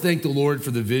Thank the Lord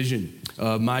for the vision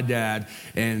of my dad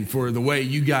and for the way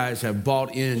you guys have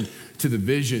bought in to the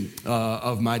vision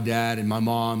of my dad and my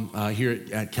mom here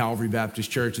at Calvary Baptist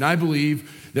Church. And I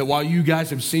believe that while you guys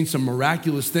have seen some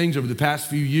miraculous things over the past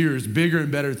few years, bigger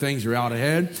and better things are out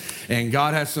ahead. And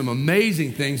God has some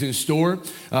amazing things in store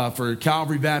for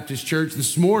Calvary Baptist Church.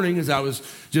 This morning, as I was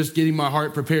just getting my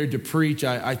heart prepared to preach,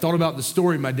 I thought about the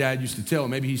story my dad used to tell.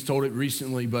 Maybe he's told it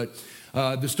recently, but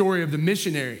the story of the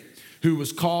missionary who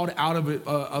was called out of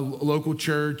a local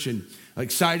church and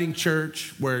exciting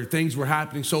church where things were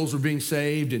happening, souls were being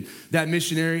saved, and that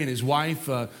missionary and his wife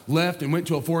left and went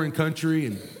to a foreign country.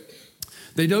 And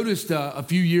they noticed a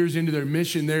few years into their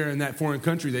mission there in that foreign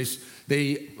country,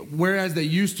 whereas they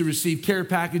used to receive care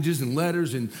packages and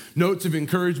letters and notes of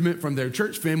encouragement from their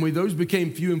church family, those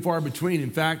became few and far between.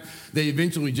 In fact, they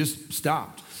eventually just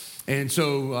stopped. And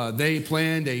so they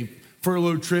planned a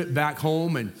furlough trip back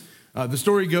home. And the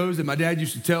story goes that my dad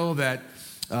used to tell that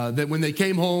when they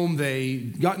came home, they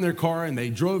got in their car and they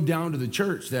drove down to the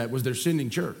church that was their sending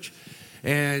church.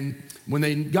 And when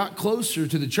they got closer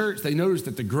to the church, they noticed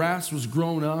that the grass was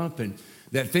grown up and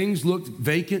that things looked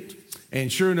vacant. And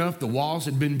sure enough, the walls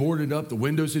had been boarded up, the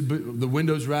windows had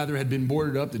been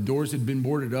boarded up, the doors had been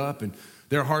boarded up, and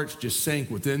their hearts just sank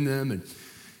within them.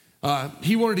 And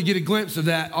he wanted to get a glimpse of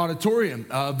that auditorium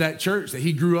of that church that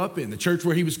he grew up in, the church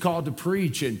where he was called to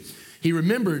preach. And he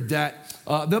remembered that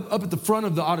up at the front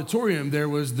of the auditorium, there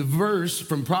was the verse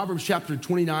from Proverbs chapter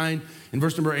 29 and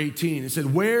verse number 18. It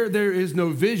said, "Where there is no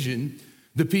vision,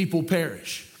 the people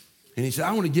perish." And he said,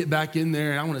 I want to get back in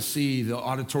there and I want to see the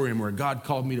auditorium where God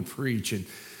called me to preach and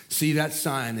see that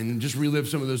sign and just relive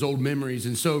some of those old memories.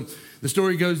 And so the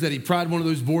story goes that he pried one of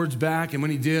those boards back, and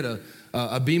when he did,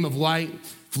 a beam of light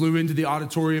flew into the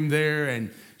auditorium there, and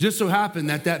just so happened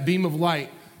that beam of light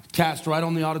cast right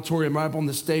on the auditorium, right up on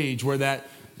the stage where that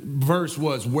verse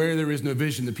was, "Where there is no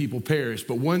vision, the people perish."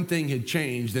 But one thing had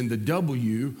changed, and the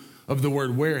W of the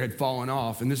word "where" had fallen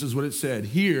off, and this is what it said: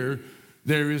 "Here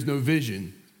there is no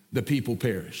vision, the people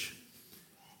perish."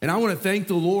 And I want to thank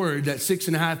the Lord that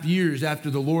 6.5 years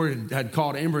after the Lord had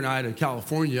called Amber and I to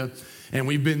California, and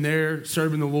we've been there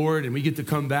serving the Lord, and we get to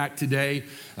come back today,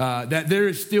 that there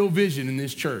is still vision in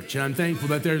this church. And I'm thankful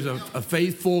that there's a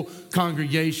faithful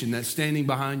congregation that's standing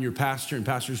behind your pastor and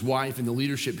pastor's wife and the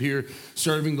leadership here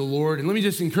serving the Lord. And let me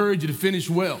just encourage you to finish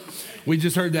well. We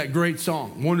just heard that great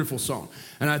song, wonderful song.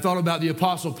 And I thought about the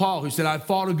Apostle Paul, who said, "I've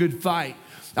fought a good fight.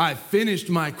 I've finished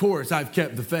my course. I've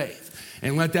kept the faith."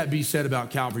 And let that be said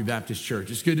about Calvary Baptist Church.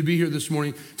 It's good to be here this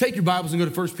morning. Take your Bibles and go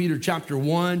to 1 Peter chapter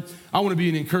 1. I want to be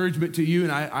an encouragement to you,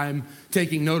 and I'm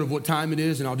taking note of what time it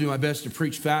is, and I'll do my best to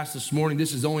preach fast this morning.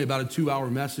 This is only about a 2-hour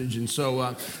message, and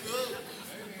so,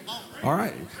 all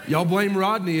right. Y'all blame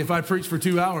Rodney if I preach for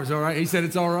 2 hours, all right? He said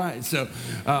it's all right. So,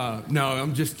 no,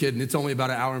 I'm just kidding. It's only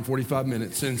about an hour and 45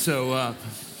 minutes. And so,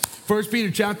 1 Peter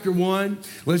chapter 1,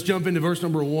 let's jump into verse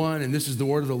number 1, and this is the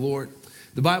word of the Lord.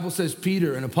 The Bible says,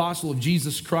 "Peter, an apostle of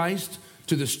Jesus Christ,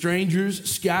 to the strangers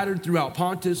scattered throughout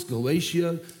Pontus,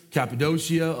 Galatia,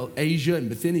 Cappadocia, Asia, and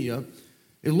Bithynia,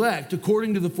 elect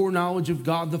according to the foreknowledge of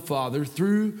God the Father,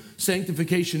 through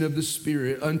sanctification of the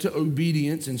Spirit, unto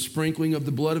obedience and sprinkling of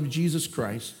the blood of Jesus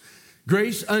Christ,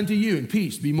 grace unto you and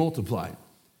peace be multiplied.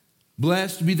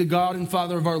 Blessed be the God and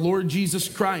Father of our Lord Jesus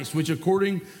Christ, which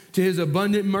according to his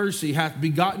abundant mercy hath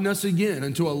begotten us again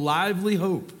unto a lively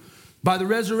hope, by the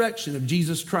resurrection of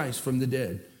Jesus Christ from the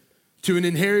dead, to an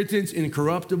inheritance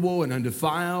incorruptible and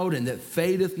undefiled, and that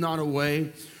fadeth not away,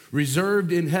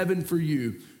 reserved in heaven for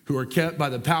you, who are kept by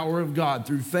the power of God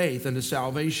through faith unto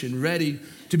salvation, ready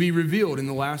to be revealed in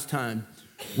the last time,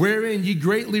 wherein ye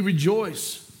greatly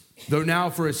rejoice, though now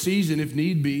for a season, if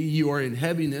need be, you are in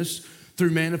heaviness through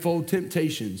manifold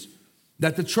temptations,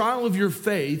 that the trial of your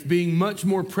faith, being much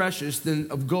more precious than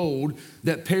of gold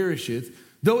that perisheth,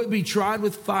 though it be tried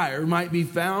with fire, might be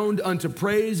found unto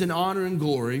praise and honor and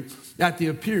glory at the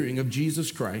appearing of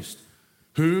Jesus Christ,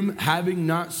 whom having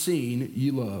not seen ye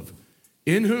love,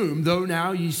 in whom, though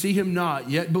now ye see him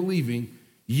not, yet believing,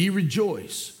 ye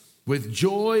rejoice with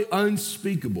joy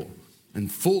unspeakable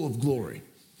and full of glory,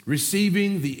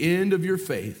 receiving the end of your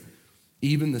faith,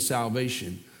 even the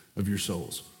salvation of your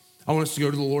souls." I want us to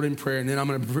go to the Lord in prayer, and then I'm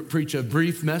going to preach a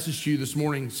brief message to you this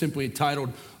morning, simply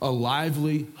entitled, "A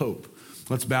Lively Hope."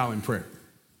 Let's bow in prayer.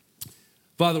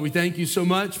 Father, we thank you so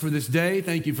much for this day.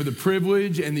 Thank you for the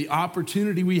privilege and the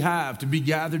opportunity we have to be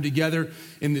gathered together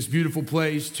in this beautiful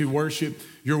place to worship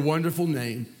your wonderful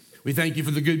name. We thank you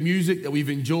for the good music that we've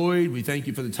enjoyed. We thank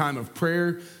you for the time of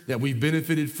prayer that we've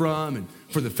benefited from, and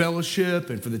for the fellowship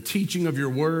and for the teaching of your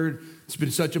word. It's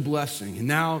been such a blessing. And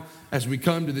now, as we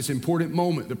come to this important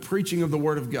moment, the preaching of the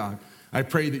word of God, I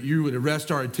pray that you would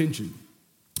arrest our attention.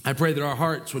 I pray that our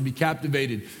hearts would be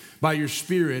captivated by your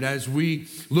Spirit as we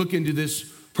look into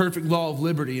this perfect law of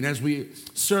liberty and as we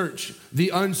search the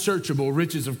unsearchable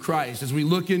riches of Christ, as we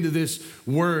look into this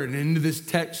word and into this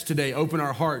text today. Open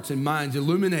our hearts and minds,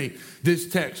 illuminate this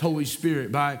text, Holy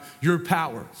Spirit, by your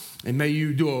power, and may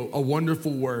you do a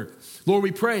wonderful work. Lord,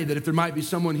 we pray that if there might be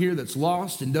someone here that's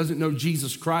lost and doesn't know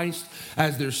Jesus Christ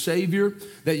as their Savior,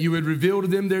 that you would reveal to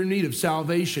them their need of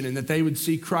salvation and that they would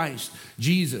see Christ,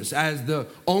 Jesus, as the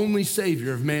only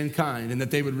Savior of mankind, and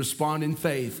that they would respond in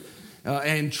faith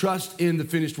and trust in the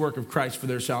finished work of Christ for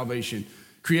their salvation.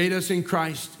 Create us in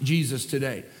Christ Jesus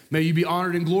today. May you be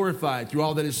honored and glorified through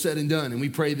all that is said and done. And we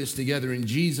pray this together in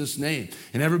Jesus' name.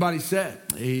 And everybody said,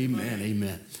 amen,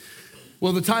 amen.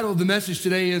 Well, the title of the message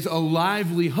today is A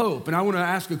Lively Hope. And I want to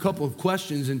ask a couple of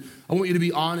questions, and I want you to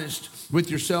be honest with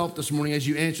yourself this morning as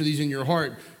you answer these in your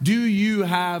heart. Do you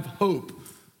have hope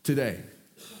today?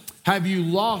 Have you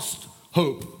lost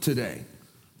hope today?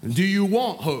 And do you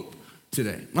want hope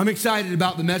today? I'm excited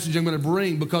about the message I'm going to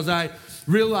bring because I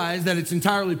realize that it's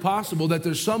entirely possible that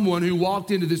there's someone who walked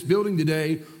into this building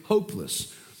today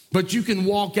hopeless. But you can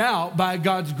walk out by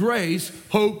God's grace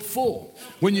hopeful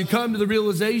when you come to the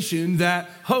realization that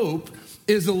hope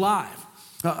is alive.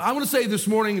 I want to say this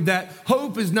morning that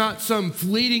hope is not some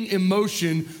fleeting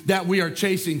emotion that we are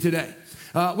chasing today.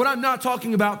 What I'm not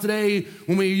talking about today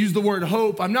when we use the word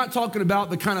hope, I'm not talking about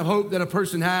the kind of hope that a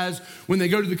person has when they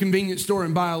go to the convenience store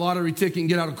and buy a lottery ticket and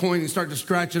get out a coin and start to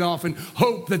scratch it off and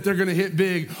hope that they're going to hit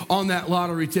big on that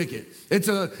lottery ticket. It's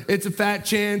a fat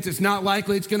chance. It's not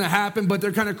likely it's going to happen, but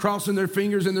they're kind of crossing their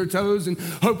fingers and their toes and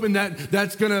hoping that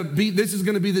this is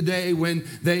going to be the day when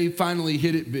they finally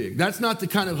hit it big. That's not the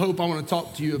kind of hope I want to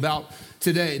talk to you about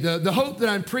today. The hope that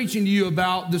I'm preaching to you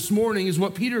about this morning is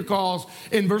what Peter calls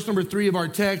in verse number 3 of our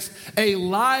text, a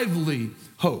lively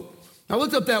hope. I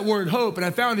looked up that word hope and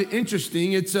I found it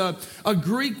interesting. It's a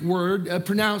Greek word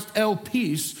pronounced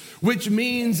elpis, which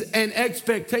means an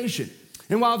expectation.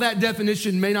 And while that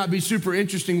definition may not be super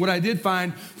interesting, what I did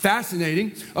find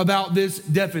fascinating about this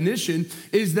definition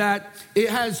is that it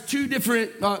has two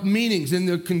different meanings in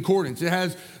the concordance. It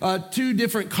has two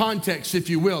different contexts, if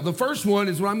you will. The first one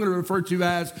is what I'm going to refer to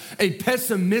as a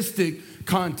pessimistic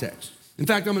context. In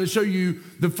fact, I'm going to show you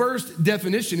the first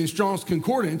definition in Strong's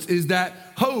Concordance is that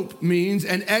hope means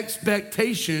an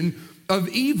expectation of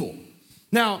evil.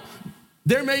 Now,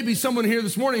 there may be someone here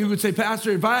this morning who would say, Pastor,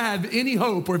 if I have any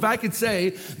hope, or if I could say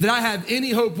that I have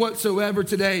any hope whatsoever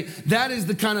today, that is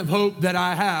the kind of hope that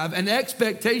I have, an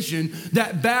expectation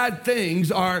that bad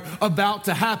things are about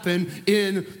to happen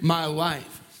in my life.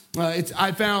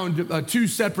 I found two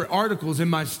separate articles in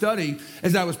my study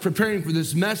as I was preparing for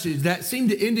this message that seem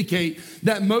to indicate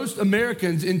that most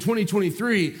Americans in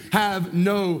 2023 have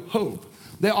no hope.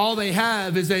 All they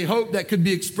have is a hope that could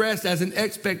be expressed as an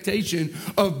expectation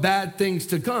of bad things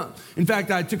to come. In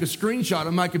fact, I took a screenshot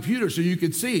on my computer so you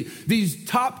could see these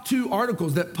top two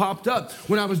articles that popped up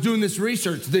when I was doing this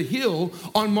research. The Hill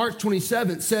on March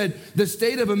 27th said the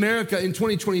state of America in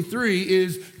 2023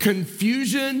 is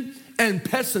confusion and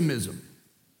pessimism.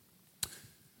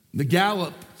 The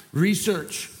Gallup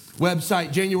research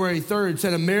website, January 3rd,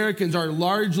 said Americans are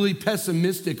largely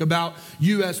pessimistic about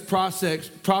U.S.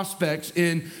 prospects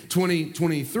in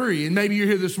 2023. And maybe you're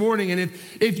here this morning, and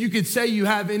if you could say you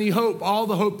have any hope, all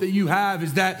the hope that you have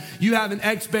is that you have an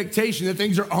expectation that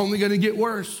things are only going to get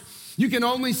worse. You can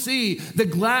only see the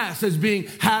glass as being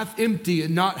half empty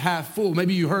and not half full.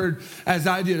 Maybe you heard, as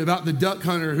I did, about the duck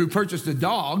hunter who purchased a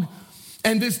dog,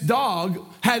 and this dog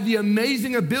had the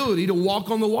amazing ability to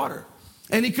walk on the water.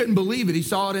 And he couldn't believe it. He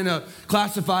saw it in a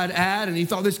classified ad and he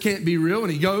thought this can't be real.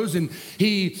 And he goes and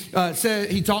he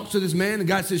talks to this man. The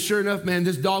guy says, sure enough, man,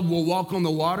 this dog will walk on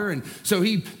the water. And so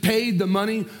he paid the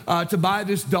money to buy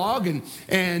this dog.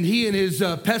 And he and his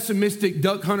pessimistic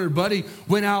duck hunter buddy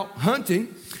went out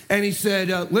hunting. And he said,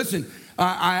 listen,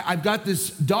 I've got this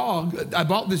dog. I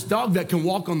bought this dog that can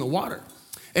walk on the water.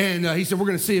 And he said, we're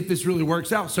going to see if this really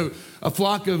works out. So a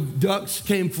flock of ducks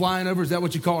came flying over. Is that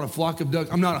what you call it, a flock of ducks?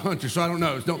 I'm not a hunter, so I don't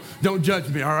know. Don't judge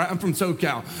me, all right? I'm from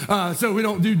SoCal. So we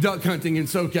don't do duck hunting in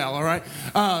SoCal, all right?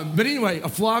 But anyway, a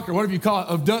flock, or whatever you call it,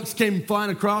 of ducks came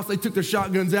flying across. They took their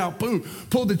shotguns out, boom,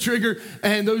 pulled the trigger,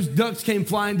 and those ducks came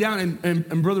flying down.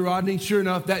 And Brother Rodney, sure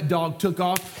enough, that dog took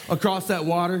off across that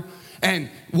water and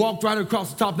walked right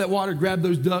across the top of that water, grabbed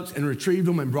those ducks and retrieved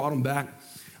them and brought them back.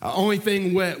 Only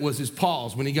thing wet was his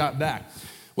paws when he got back.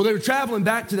 Well, they were traveling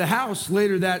back to the house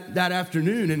later that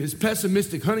afternoon, and his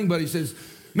pessimistic hunting buddy says,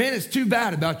 man, it's too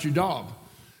bad about your dog.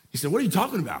 He said, what are you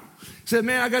talking about? He said,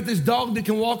 man, I got this dog that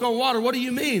can walk on water. What do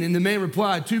you mean? And the man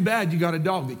replied, too bad you got a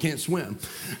dog that can't swim.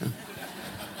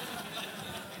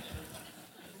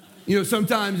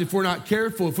 Sometimes if we're not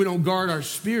careful, if we don't guard our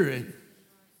spirit,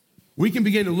 we can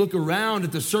begin to look around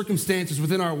at the circumstances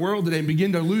within our world today and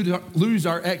begin to lose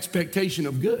our expectation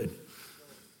of good.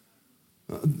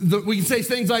 We can say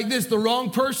things like this: the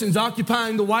wrong person's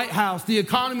occupying the White House. The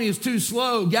economy is too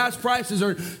slow. Gas prices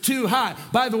are too high.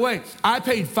 By the way, I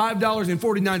paid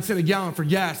 $5.49 a gallon for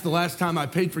gas the last time I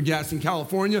paid for gas in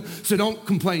California, so don't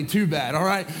complain too bad, all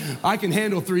right? I can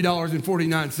handle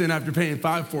 $3.49 after paying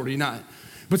 $5.49.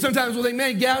 But sometimes we'll think,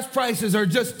 man, gas prices are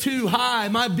just too high.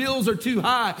 My bills are too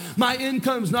high. My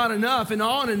income's not enough, and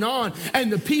on and on.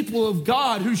 And the people of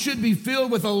God, who should be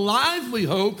filled with a lively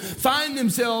hope, find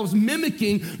themselves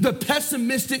mimicking the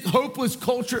pessimistic, hopeless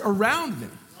culture around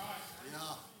them.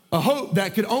 A hope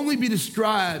that could only be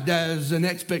described as an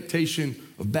expectation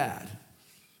of bad.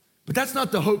 But that's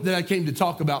not the hope that I came to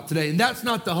talk about today. And that's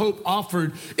not the hope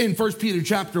offered in 1 Peter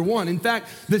chapter 1. In fact,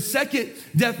 the second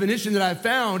definition that I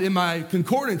found in my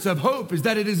concordance of hope is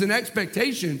that it is an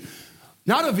expectation,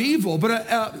 not of evil, but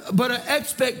an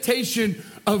expectation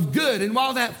of good. And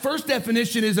while that first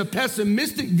definition is a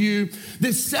pessimistic view,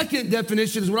 this second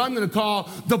definition is what I'm going to call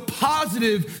the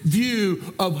positive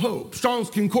view of hope.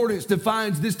 Strong's Concordance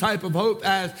defines this type of hope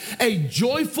as a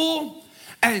joyful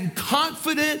and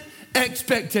confident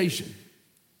expectation.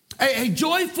 A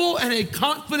joyful and a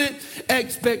confident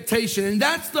expectation. And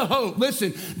that's the hope.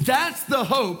 Listen, that's the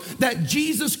hope that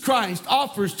Jesus Christ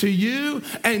offers to you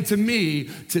and to me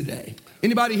today.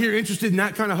 Anybody here interested in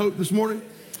that kind of hope this morning?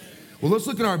 Well, let's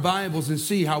look at our Bibles and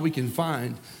see how we can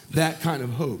find that kind of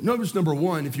hope. Notice number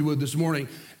one, if you would, this morning,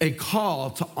 a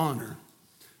call to honor.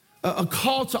 A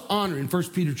call to honor in 1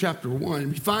 Peter chapter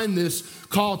 1. We find this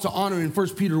call to honor in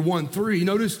 1 Peter 1:3.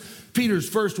 Notice Peter's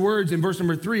first words in verse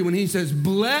number 3 when he says,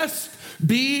 "Blessed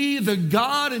be the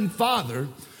God and Father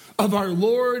of our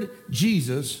Lord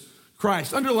Jesus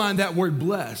Christ." Underline that word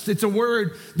blessed. It's a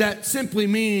word that simply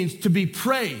means to be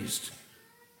praised.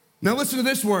 Now listen to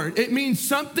this word. It means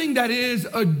something that is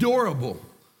adorable.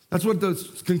 That's what the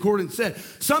concordance said.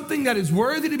 Something that is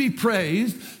worthy to be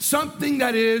praised, something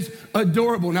that is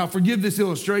adorable. Now, forgive this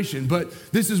illustration, but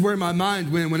this is where my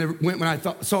mind went when I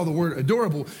saw the word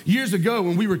adorable. Years ago,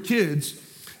 when we were kids,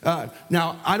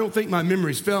 now, I don't think my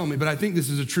memories fail me, but I think this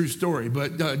is a true story.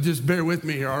 But just bear with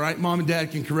me here, all right? Mom and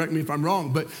Dad can correct me if I'm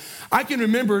wrong. But I can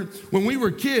remember when we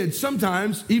were kids,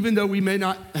 sometimes, even though we may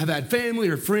not have had family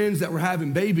or friends that were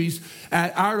having babies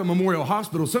at Iredell Memorial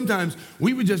Hospital, sometimes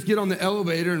we would just get on the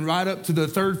elevator and ride up to the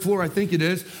third floor, I think it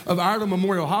is, of Iredell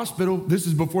Memorial Hospital. This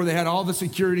is before they had all the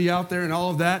security out there and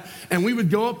all of that. And we would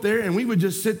go up there and we would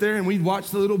just sit there and we'd watch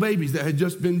the little babies that had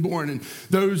just been born. And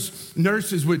those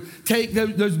nurses would take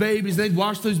those babies, they'd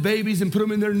wash those babies and put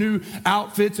them in their new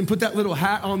outfits and put that little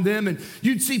hat on them. And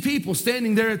you'd see people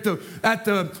standing there at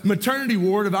the maternity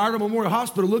ward of Iredell Memorial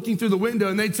Hospital looking through the window,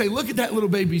 and they'd say, "Look at that little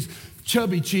baby's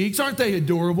chubby cheeks. Aren't they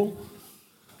adorable?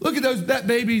 Look at that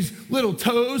baby's little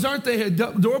toes. Aren't they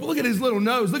adorable? Look at his little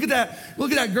nose. Look at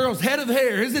that girl's head of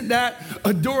hair. Isn't that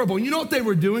adorable?" And you know what they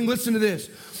were doing? Listen to this.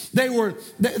 They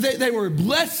were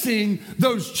blessing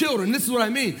those children. This is what I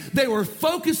mean. They were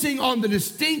focusing on the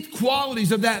distinct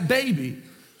qualities of that baby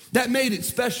that made it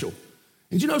special.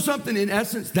 And you know something? In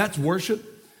essence, that's worship.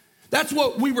 That's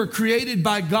what we were created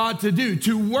by God to do,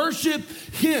 to worship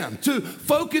Him, to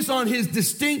focus on His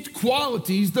distinct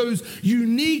qualities, those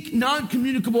unique,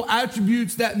 non-communicable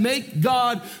attributes that make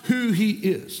God who He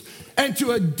is, and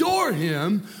to adore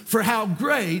Him for how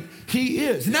great He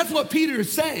is. And that's what Peter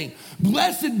is saying.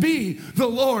 Blessed be the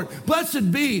Lord.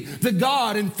 Blessed be the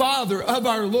God and Father of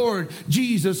our Lord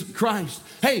Jesus Christ.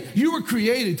 Hey, you were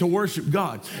created to worship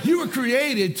God. You were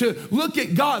created to look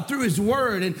at God through His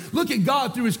Word and look at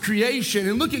God through His creation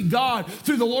and look at God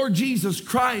through the Lord Jesus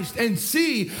Christ and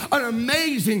see an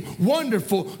amazing,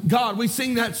 wonderful God. We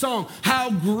sing that song,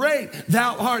 "How Great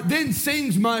Thou Art." Then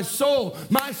sings my soul,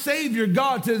 my Savior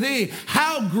God to Thee,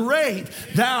 "How great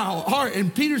Thou art."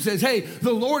 And Peter says, hey,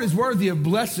 the Lord is worthy of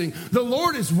blessing. The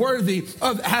Lord is worthy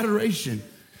of adoration.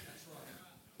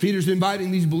 Peter's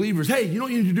inviting these believers, hey, you know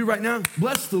what you need to do right now?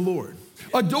 Bless the Lord.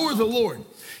 Adore the Lord.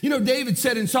 You know, David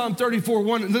said in Psalm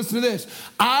 34:1, and listen to this,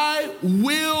 "I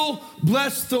will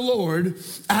bless the Lord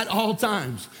at all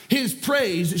times. His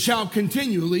praise shall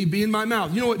continually be in my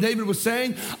mouth." You know what David was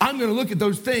saying? I'm going to look at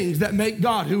those things that make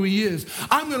God who He is.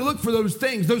 I'm going to look for those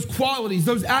things, those qualities,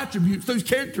 those attributes, those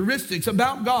characteristics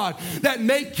about God that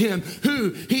make Him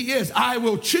who He is. I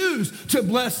will choose to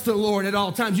bless the Lord at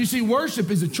all times. You see, worship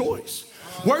is a choice.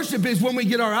 Worship is when we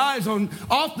get our eyes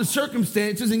off the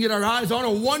circumstances and get our eyes on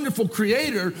a wonderful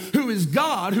creator who is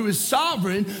God, who is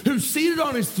sovereign, who's seated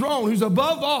on his throne, who's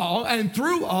above all and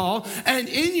through all and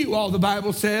in you all, the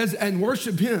Bible says, and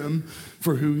worship him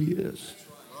for who he is.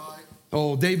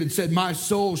 Oh, David said, my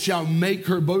soul shall make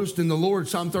her boast in the Lord.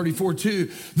 Psalm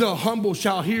 34:2. The humble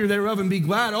shall hear thereof and be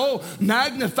glad. Oh,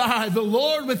 magnify the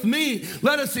Lord with me.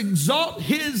 Let us exalt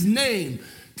his name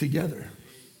together.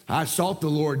 I sought the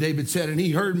Lord, David said, and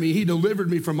he heard me. He delivered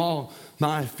me from all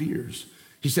my fears.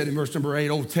 He said in verse number 8,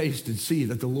 oh, taste and see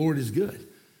that the Lord is good.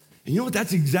 And you know what?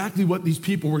 That's exactly what these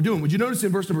people were doing. Would you notice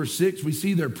in verse number 6, we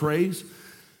see their praise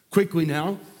quickly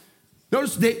now.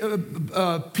 Notice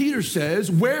Peter says,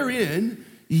 wherein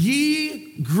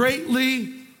ye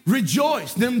greatly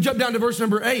rejoice. Then jump down to verse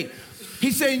number 8.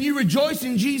 He's saying, you rejoice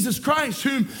in Jesus Christ,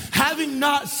 whom having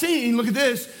not seen, look at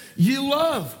this, ye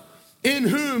love, in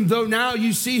whom, though now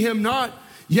you see him not,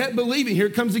 yet believing. Here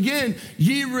it comes again.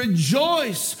 Ye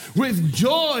rejoice with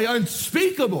joy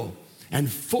unspeakable and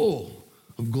full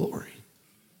of glory.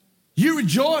 You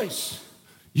rejoice.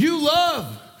 You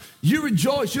love. You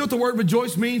rejoice. You know what the word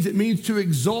rejoice means? It means to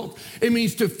exalt. It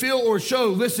means to feel or show.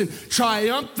 Listen,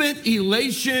 triumphant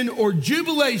elation or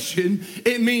jubilation.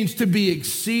 It means to be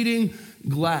exceeding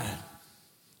glad.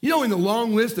 You know, in the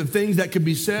long list of things that could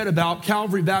be said about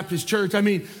Calvary Baptist Church, I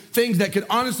mean, things that could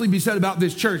honestly be said about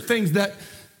this church, things that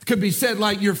could be said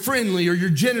like you're friendly or you're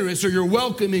generous or you're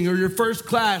welcoming or you're first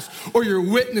class or you're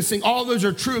witnessing. All those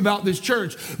are true about this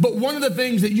church. But one of the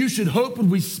things that you should hope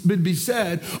would be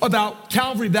said about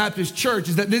Calvary Baptist Church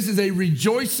is that this is a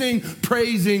rejoicing,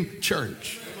 praising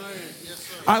church.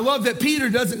 I love that Peter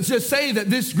doesn't just say that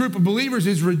this group of believers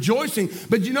is rejoicing,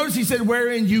 but you notice he said,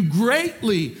 wherein you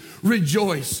greatly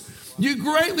rejoice. You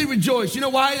greatly rejoice. You know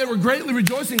why they were greatly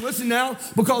rejoicing? Listen now,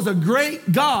 because a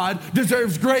great God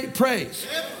deserves great praise.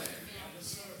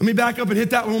 Let me back up and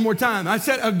hit that one more time. I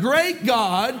said a great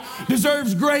God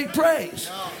deserves great praise.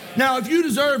 Now, if you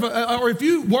deserve, or if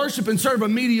you worship and serve a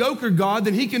mediocre God,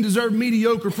 then he can deserve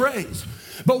mediocre praise.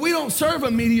 But we don't serve a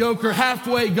mediocre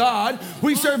halfway God.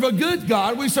 We serve a good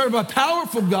God. We serve a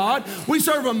powerful God. We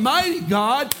serve a mighty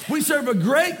God. We serve a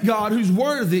great God who's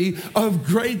worthy of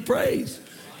great praise.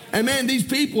 And man, these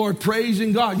people are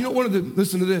praising God. You know,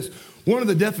 listen to this. One of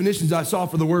the definitions I saw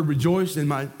for the word rejoice in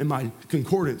my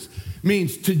concordance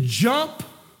means to jump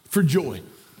for joy.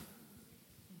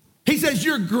 He says,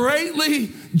 you're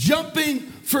greatly jumping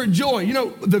for joy. You know,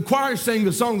 the choir sang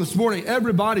the song this morning,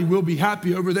 everybody will be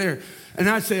happy over there. And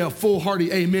I say a full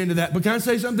hearty amen to that. But can I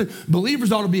say something?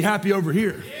 Believers ought to be happy over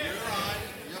here.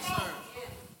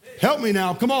 Help me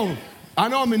now, come on. I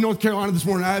know I'm in North Carolina this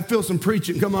morning. I feel some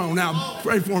preaching. Come on now,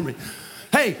 pray for me.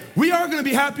 Hey, we are going to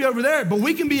be happy over there, but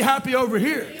we can be happy over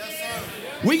here.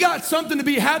 We got something to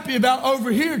be happy about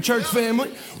over here, church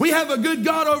family. We have a good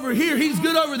God over here. He's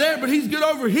good over there, but he's good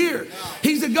over here.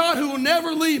 He's a God who will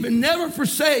never leave and never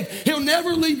forsake. He'll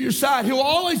never leave your side. He'll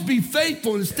always be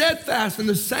faithful and steadfast and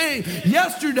the same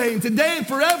yesterday and today and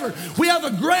forever. We have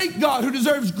a great God who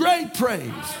deserves great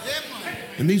praise.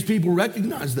 And these people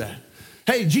recognize that.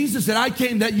 Hey, Jesus said, I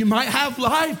came that you might have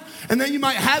life and that you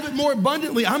might have it more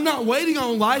abundantly. I'm not waiting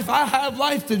on life. I have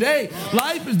life today.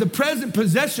 Life is the present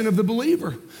possession of the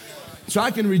believer. So I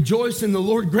can rejoice in the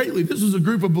Lord greatly. This was a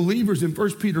group of believers in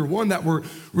 1 Peter 1 that were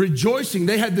rejoicing.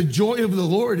 They had the joy of the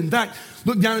Lord. In fact,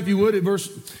 look down if you would at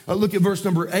look at verse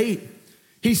number 8.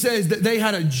 He says that they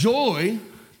had a joy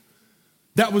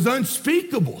that was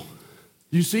unspeakable.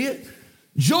 You see it?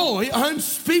 Joy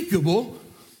unspeakable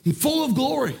and full of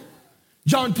glory.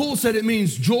 John Poole said it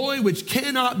means joy which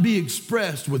cannot be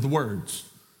expressed with words.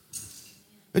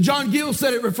 And John Gill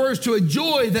said it refers to a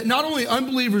joy that not only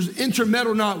unbelievers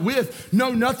intermeddle not with,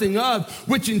 know nothing of,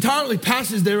 which entirely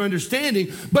passes their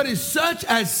understanding, but is such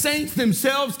as saints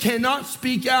themselves cannot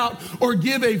speak out or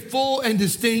give a full and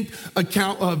distinct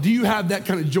account of. Do you have that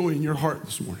kind of joy in your heart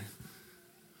this morning?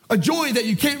 A joy that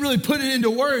you can't really put it into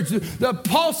words.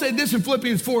 Paul said this in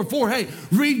Philippians 4:4, hey,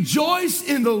 rejoice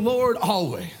in the Lord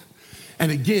always.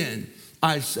 And again,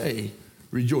 I say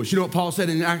rejoice. You know what Paul said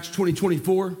in Acts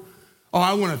 20:24? Oh,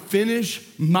 I want to finish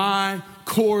my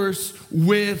course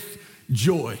with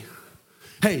joy.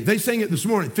 Hey, they sang it this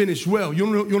morning, finish well. You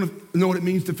want to know what it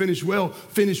means to finish well?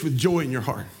 Finish with joy in your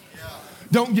heart.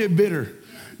 Don't get bitter.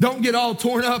 Don't get all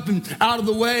torn up and out of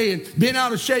the way and bent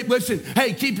out of shape. Listen,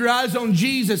 hey, keep your eyes on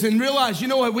Jesus and realize, you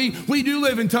know what, we do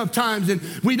live in tough times, and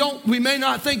we may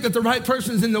not think that the right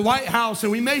person's in the White House,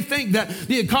 and we may think that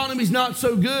the economy's not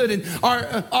so good and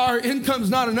our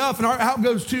income's not enough and our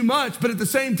outgo's too much, but at the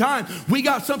same time, we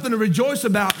got something to rejoice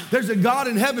about. There's a God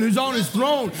in heaven who's on his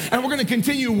throne, and we're going to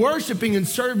continue worshiping and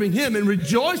serving him and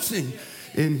rejoicing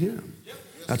in him.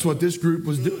 That's what this group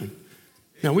was doing.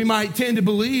 Now, we might tend to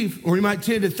believe, or we might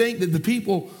tend to think that the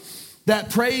people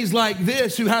that praise like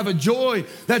this, who have a joy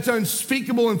that's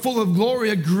unspeakable and full of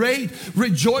glory, a great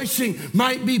rejoicing,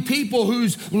 might be people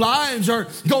whose lives are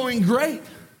going great.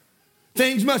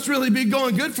 Things must really be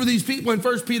going good for these people in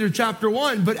 1 Peter chapter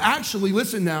 1. But actually,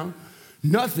 listen now,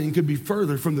 nothing could be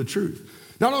further from the truth.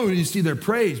 Not only do you see their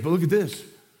praise, but look at this.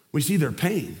 We see their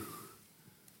pain.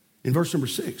 In verse number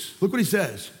 6, look what he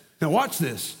says. Now watch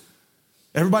this.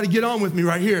 Everybody get on with me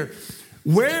right here.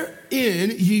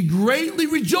 Wherein ye greatly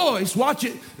rejoice, watch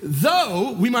it,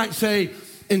 though, we might say,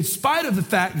 in spite of the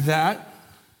fact that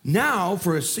now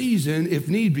for a season, if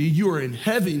need be, you are in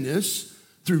heaviness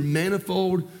through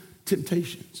manifold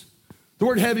temptations. The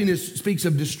word heaviness speaks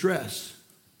of distress,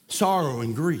 sorrow,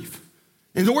 and grief.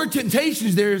 And the word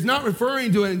temptations there is not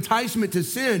referring to an enticement to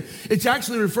sin. It's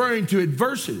actually referring to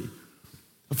adversity,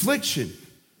 affliction,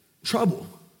 trouble.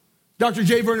 Dr.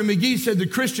 J. Vernon McGee said the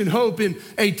Christian hope in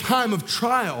a time of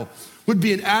trial would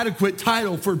be an adequate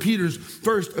title for Peter's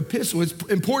first epistle. It's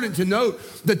important to note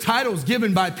the titles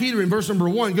given by Peter in verse number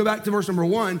 1. Go back to verse number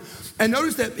 1 and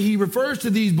notice that he refers to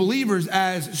these believers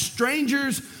as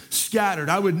strangers scattered.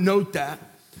 I would note that.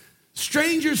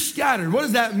 Strangers scattered. What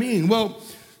does that mean? Well,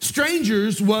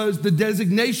 strangers was the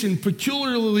designation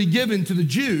peculiarly given to the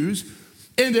Jews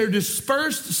in their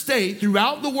dispersed state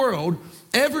throughout the world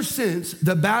ever since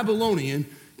the Babylonian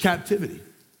captivity.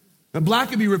 Now,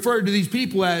 Blackaby referred to these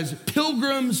people as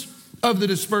pilgrims of the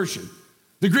dispersion.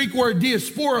 The Greek word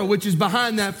diaspora, which is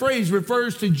behind that phrase,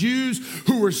 refers to Jews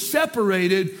who were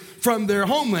separated from their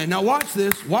homeland. Now watch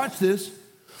this, watch this.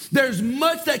 There's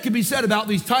much that could be said about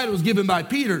these titles given by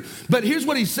Peter, but here's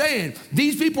what he's saying.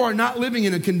 These people are not living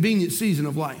in a convenient season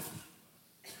of life.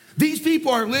 These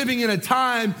people are living in a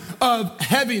time of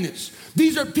heaviness.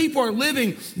 These are people are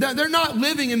living, they're not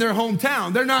living in their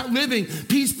hometown. They're not living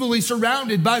peacefully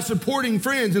surrounded by supporting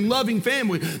friends and loving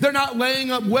family. They're not laying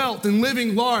up wealth and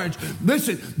living large.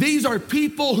 Listen, these are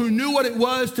people who knew what it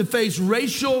was to face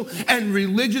racial and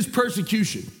religious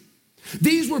persecution.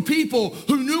 These were people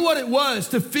who knew what it was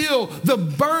to feel the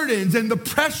burdens and the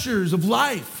pressures of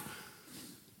life.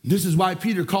 This is why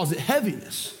Peter calls it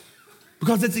heaviness,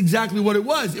 because that's exactly what it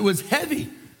was. It was heavy.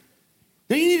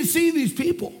 Now you need to see these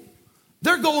people.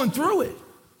 They're going through it.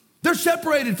 They're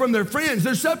separated from their friends.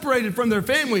 They're separated from their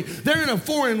family. They're in a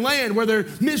foreign land where they're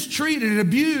mistreated and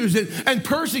abused and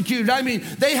persecuted. I mean,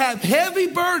 they have heavy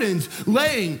burdens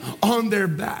laying on their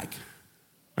back.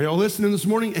 Are y'all listening this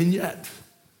morning? And yet,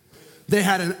 they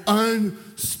had an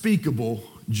unspeakable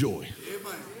joy.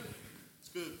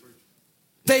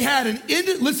 They had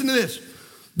listen to this.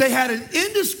 They had an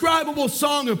indescribable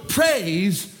song of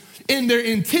praise in their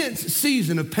intense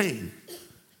season of pain.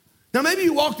 Now, maybe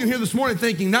you walked in here this morning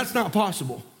thinking that's not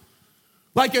possible.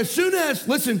 Like as soon as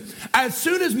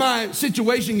my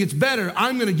situation gets better,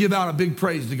 I'm going to give out a big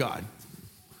praise to God.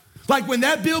 Like when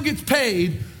that bill gets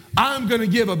paid, I'm going to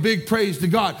give a big praise to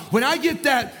God. When I get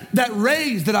that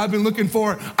raise that I've been looking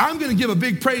for, I'm going to give a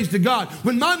big praise to God.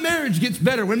 When my marriage gets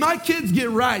better, when my kids get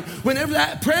right, whenever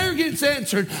that prayer gets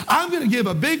answered, I'm going to give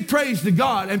a big praise to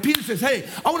God. And Peter says, hey,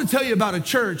 I want to tell you about a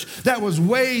church that was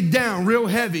weighed down real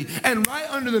heavy. And right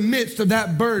under the midst of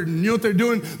that burden, you know what they're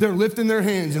doing? They're lifting their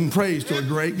hands in praise to a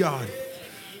great God.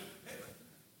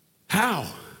 How?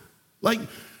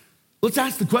 Let's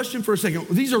ask the question for a second.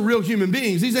 These are real human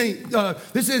beings. This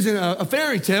isn't a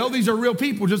fairy tale. These are real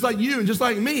people just like you and just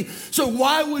like me. So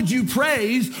why would you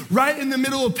praise right in the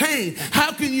middle of pain?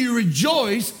 How can you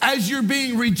rejoice as you're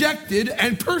being rejected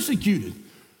and persecuted?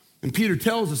 And Peter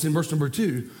tells us in verse number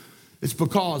 2, it's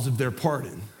because of their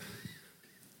pardon.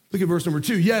 Look at verse number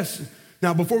 2. Yes,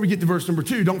 now before we get to verse number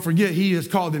 2, don't forget he has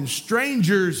called them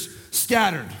strangers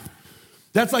scattered.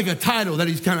 That's like a title that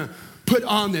he's kind of put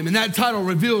on them. And that title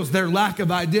reveals their lack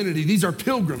of identity. These are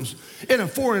pilgrims in a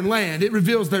foreign land. It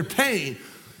reveals their pain.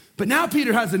 But now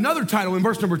Peter has another title in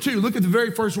verse number 2. Look at the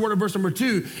very first word of verse number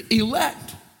 2,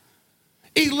 elect.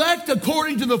 Elect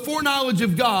according to the foreknowledge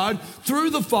of God through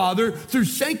the Father, through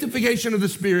sanctification of the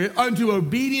Spirit, unto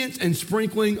obedience and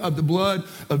sprinkling of the blood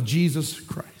of Jesus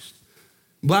Christ.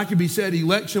 Blackaby said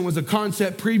election was a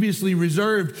concept previously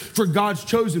reserved for God's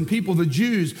chosen people, the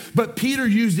Jews. But Peter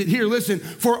used it here, listen,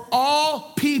 for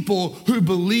all people who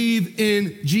believe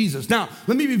in Jesus. Now,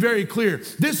 let me be very clear.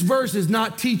 This verse is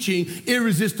not teaching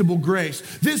irresistible grace.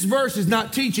 This verse is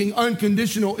not teaching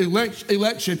unconditional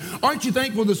election. Aren't you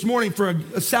thankful this morning for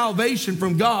a salvation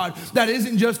from God that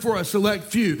isn't just for a select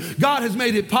few? God has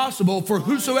made it possible for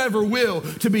whosoever will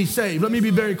to be saved. Let me be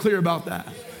very clear about that.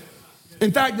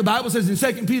 In fact, the Bible says in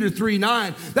 2 Peter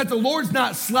 3:9 that the Lord's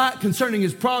not slack concerning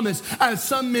his promise, as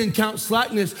some men count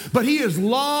slackness, but he is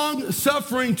long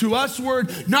suffering to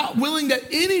usward, not willing that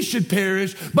any should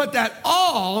perish, but that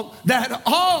all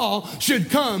should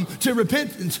come to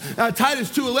repentance. Titus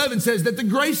 2:11 says that the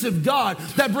grace of God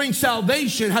that brings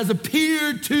salvation has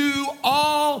appeared to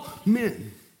all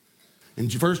men.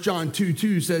 And 1 John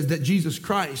 2:2 says that Jesus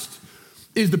Christ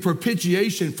is the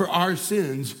propitiation for our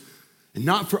sins, and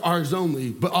not for ours only,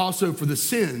 but also for the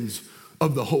sins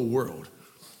of the whole world.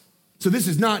 So this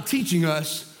is not teaching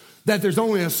us that there's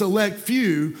only a select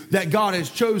few that God has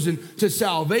chosen to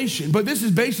salvation. But this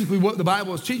is basically what the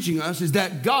Bible is teaching us, is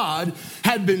that God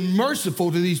had been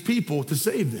merciful to these people to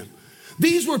save them.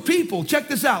 These were people, check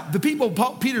this out, the people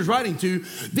Peter's writing to,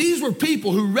 these were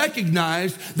people who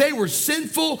recognized they were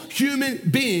sinful human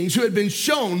beings who had been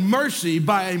shown mercy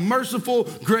by a merciful,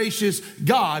 gracious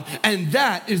God. And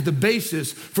that is the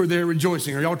basis for their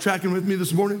rejoicing. Are y'all tracking with me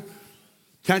this morning?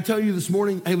 Can I tell you this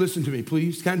morning? Hey, listen to me,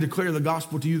 please. Can I declare the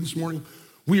gospel to you this morning?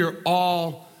 We are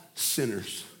all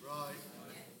sinners.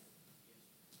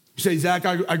 You say, Zach,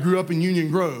 I grew up in Union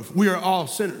Grove. We are all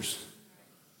sinners.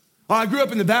 I grew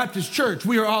up in the Baptist church.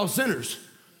 We are all sinners.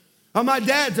 My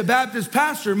dad's a Baptist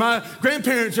pastor. My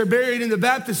grandparents are buried in the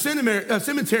Baptist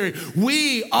cemetery.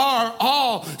 We are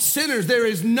all sinners. There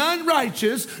is none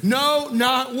righteous, no,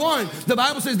 not one. The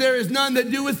Bible says there is none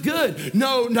that doeth good,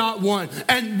 no, not one.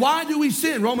 And why do we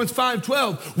sin? Romans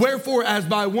 5:12, wherefore as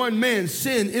by one man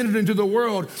sin entered into the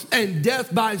world, and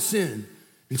death by sin.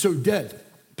 And so death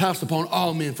passed upon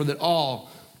all men, for that all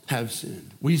have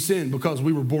sinned. We sin because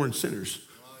we were born sinners.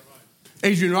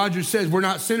 Adrian Rogers says we're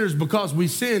not sinners because we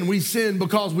sin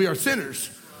because we are sinners.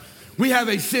 We have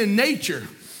a sin nature.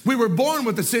 We were born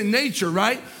with a sin nature,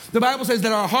 right? The Bible says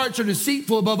that our hearts are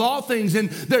deceitful above all things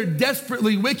and they're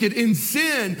desperately wicked. In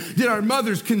sin did our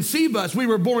mothers conceive us. We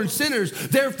were born sinners,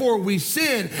 therefore we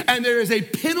sin. And there is a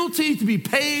penalty to be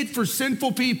paid for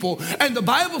sinful people. And the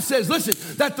Bible says,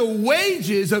 listen, that the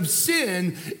wages of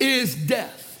sin is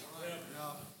death.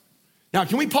 Now,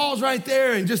 can we pause right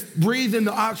there and just breathe in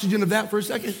the oxygen of that for a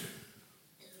second?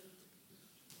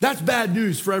 That's bad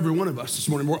news for every one of us this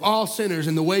morning. We're all sinners,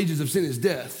 and the wages of sin is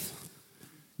death.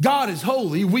 God is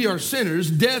holy. We are sinners.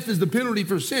 Death is the penalty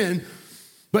for sin.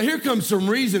 But here comes some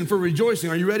reason for rejoicing.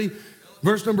 Are you ready?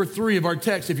 Verse number 3 of our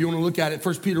text, if you want to look at it,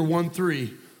 1 Peter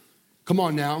 1:3. Come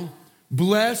on now.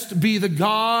 Blessed be the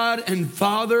God and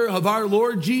Father of our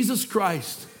Lord Jesus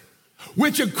Christ,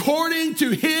 which according to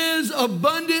his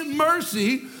abundant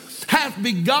mercy hath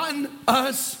begotten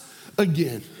us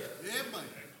again.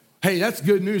 Hey, that's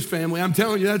good news, family. I'm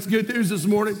telling you, that's good news this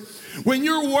morning. When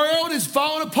your world is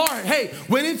falling apart, hey,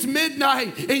 when it's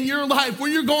midnight in your life,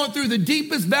 when you're going through the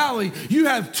deepest valley, you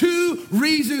have 2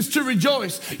 reasons to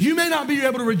rejoice. You may not be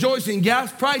able to rejoice in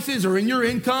gas prices or in your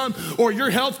income or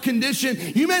your health condition.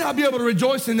 You may not be able to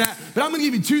rejoice in that, but I'm going to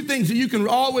give you 2 things that you can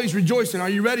always rejoice in. Are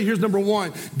you ready? Here's number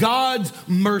 1, God's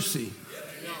mercy.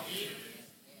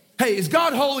 Hey, is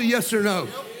God holy? Yes or no?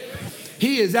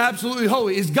 He is absolutely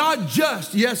holy. Is God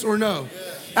just? Yes or no?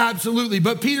 Absolutely.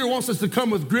 But Peter wants us to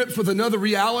come with grips with another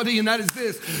reality, and that is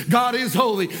this: God is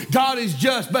holy. God is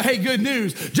just. But hey, good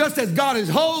news. Just as God is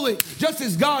holy, just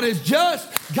as God is just,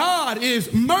 God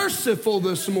is merciful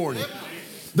this morning.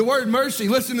 The word mercy,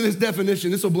 listen to this definition.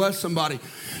 This will bless somebody.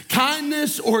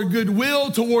 Kindness or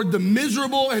goodwill toward the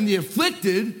miserable and the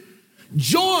afflicted,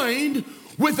 joined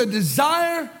with a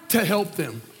desire to help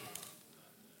them.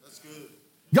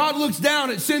 God looks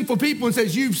down at sinful people and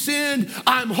says, you've sinned,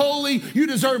 I'm holy, you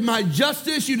deserve my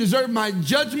justice, you deserve my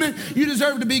judgment, you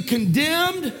deserve to be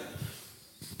condemned.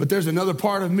 But there's another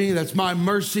part of me that's my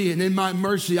mercy, and in my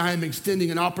mercy, I am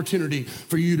extending an opportunity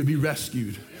for you to be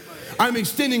rescued. I'm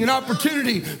extending an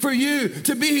opportunity for you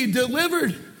to be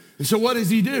delivered. And so what does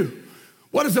he do?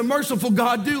 What does a merciful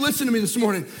God do? Listen to me this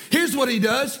morning. Here's what he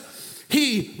does.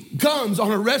 He comes on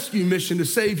a rescue mission to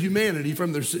save humanity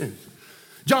from their sins.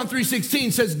 John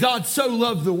 3:16 says, God so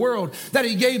loved the world that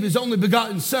he gave his only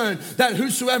begotten son, that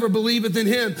whosoever believeth in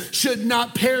him should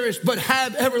not perish, but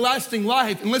have everlasting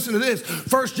life. And listen to this.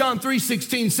 1 John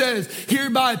 3:16 says,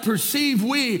 hereby perceive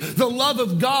we the love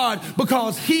of God,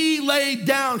 because he laid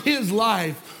down his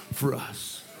life for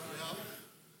us.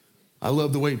 I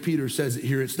love the way Peter says it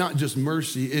here. It's not just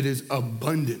mercy, it is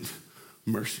abundant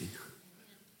mercy.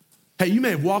 Hey, you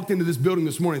may have walked into this building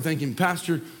this morning thinking,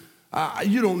 Pastor,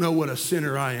 you don't know what a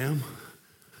sinner I am.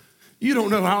 You don't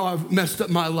know how I've messed up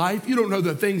my life. You don't know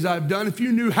the things I've done. If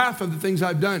you knew half of the things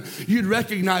I've done, you'd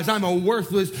recognize I'm a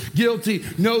worthless, guilty,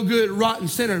 no good, rotten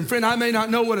sinner. And friend, I may not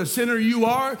know what a sinner you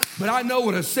are, but I know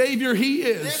what a Savior he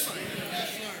is.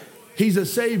 He's a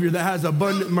Savior that has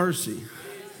abundant mercy.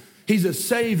 He's a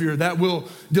Savior that will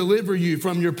deliver you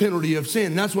from your penalty of sin.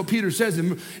 And that's what Peter says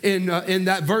in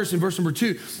that verse, in verse number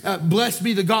 2. Blessed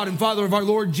be the God and Father of our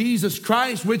Lord Jesus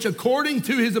Christ, which according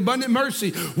to his abundant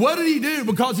mercy. What did he do?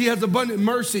 Because he has abundant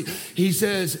mercy. He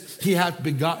says he hath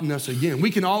begotten us again. We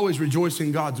can always rejoice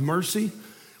in God's mercy.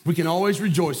 We can always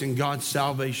rejoice in God's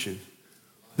salvation.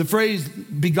 The phrase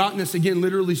begotten us again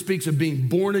literally speaks of being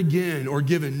born again or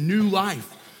given new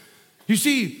life. You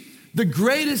see, the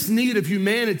greatest need of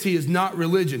humanity is not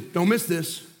religion. Don't miss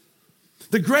this.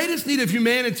 The greatest need of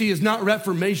humanity is not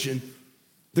reformation.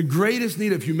 The greatest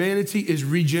need of humanity is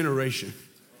regeneration.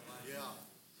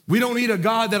 We don't need a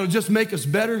God that'll just make us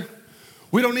better.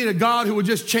 We don't need a God who will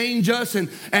just change us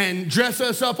and dress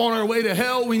us up on our way to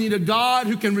hell. We need a God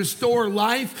who can restore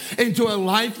life into a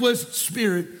lifeless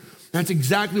spirit. That's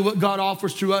exactly what God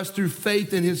offers to us through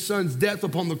faith in his son's death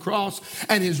upon the cross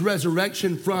and his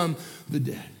resurrection from the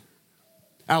dead.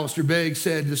 Alistair Begg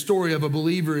said, the story of a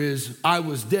believer is, I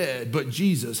was dead, but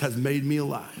Jesus has made me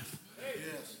alive.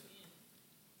 Yes.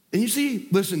 And you see,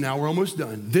 listen now, we're almost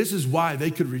done. This is why they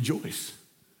could rejoice.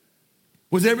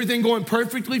 Was everything going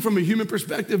perfectly from a human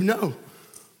perspective? No.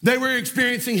 They were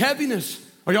experiencing heaviness.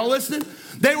 Are y'all listening?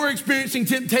 They were experiencing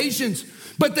temptations,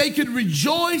 but they could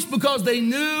rejoice because they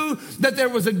knew that there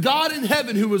was a God in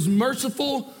heaven who was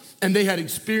merciful, and they had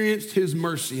experienced his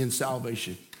mercy and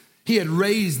salvation. He had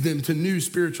raised them to new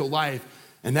spiritual life,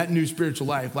 and that new spiritual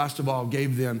life, last of all,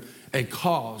 gave them a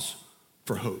cause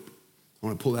for hope. I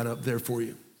want to pull that up there for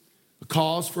you. A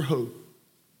cause for hope.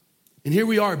 And here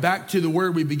we are back to the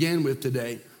word we began with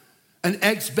today, an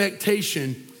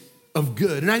expectation of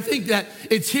good. And I think that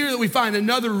it's here that we find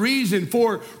another reason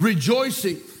for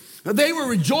rejoicing. They were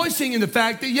rejoicing in the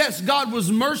fact that, yes, God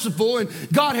was merciful and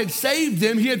God had saved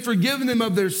them. He had forgiven them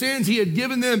of their sins. He had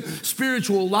given them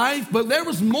spiritual life, but there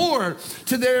was more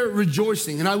to their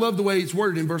rejoicing. And I love the way it's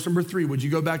worded in verse number 3. Would you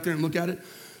go back there and look at it?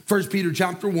 1 Peter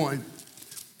chapter 1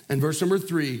 and verse number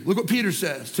 3. Look what Peter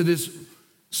says to this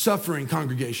suffering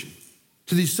congregation,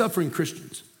 to these suffering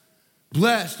Christians.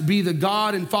 Blessed be the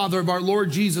God and Father of our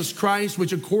Lord Jesus Christ,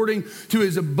 which according to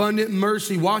his abundant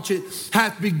mercy, watch it,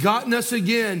 hath begotten us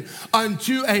again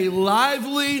unto a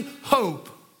lively hope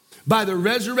by the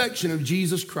resurrection of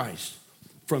Jesus Christ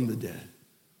from the dead.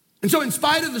 And so in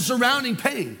spite of the surrounding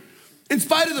pain, in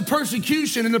spite of the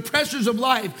persecution and the pressures of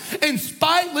life, in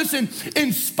spite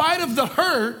of the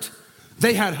hurt,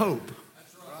 they had hope.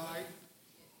 That's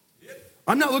right.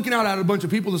 I'm not looking out at a bunch of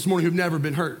people this morning who've never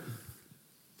been hurt.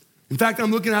 In fact,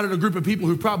 I'm looking out at a group of people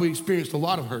who probably experienced a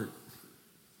lot of hurt.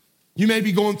 You may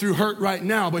be going through hurt right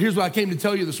now, but here's what I came to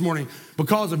tell you this morning.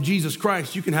 Because of Jesus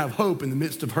Christ, you can have hope in the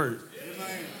midst of hurt.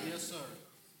 Amen. Yes, sir.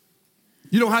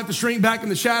 You don't have to shrink back in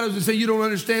the shadows and say, you don't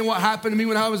understand what happened to me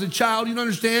when I was a child. You don't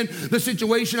understand the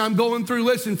situation I'm going through.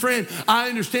 Listen, friend, I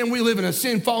understand we live in a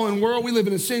sin-fallen world. We live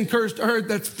in a sin-cursed earth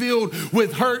that's filled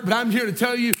with hurt. But I'm here to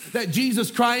tell you that Jesus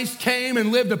Christ came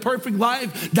and lived a perfect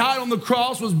life, died on the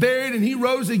cross, was buried, and he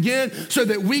rose again so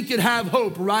that we could have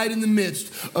hope right in the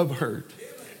midst of hurt.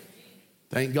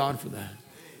 Thank God for that.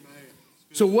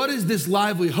 So what is this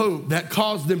lively hope that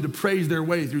caused them to praise their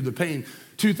way through the pain?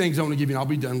 Two things I want to give you, and I'll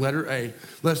be done. Letter A,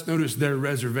 let's notice their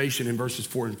reservation in verses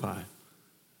 4 and 5.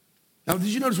 Now, did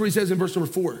you notice what he says in verse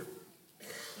number 4?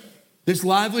 This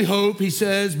lively hope, he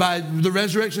says, by the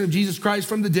resurrection of Jesus Christ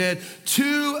from the dead,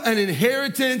 to an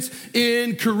inheritance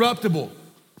incorruptible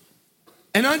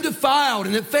and undefiled,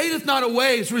 and that fadeth not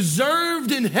away. It's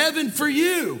reserved in heaven for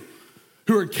you,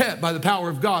 who are kept by the power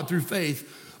of God through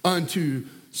faith unto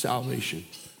salvation,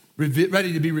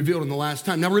 ready to be revealed in the last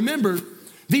time. Now remember,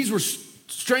 these were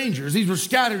strangers. These were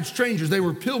scattered strangers. They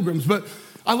were pilgrims. But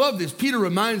I love this. Peter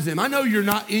reminds them, I know you're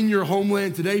not in your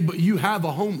homeland today, but you have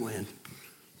a homeland.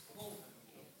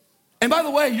 And by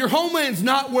the way, your homeland's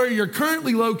not where you're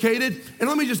currently located. And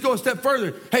let me just go a step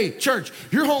further. Hey, church,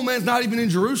 your homeland's not even in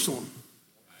Jerusalem.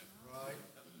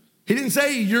 He didn't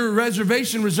say your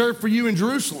reservation reserved for you in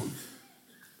Jerusalem.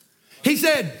 He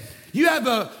said, you have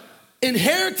an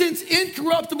inheritance,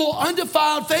 incorruptible,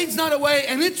 undefiled, fades not away,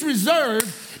 and it's reserved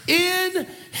in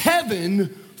heaven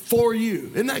for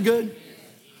you. Isn't that good?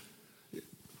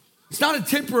 It's not a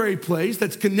temporary place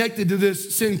that's connected to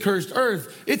this sin-cursed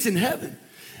earth. It's in heaven.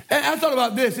 And I thought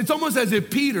about this. It's almost as if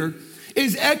Peter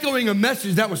is echoing a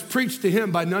message that was preached to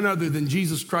him by none other than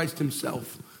Jesus Christ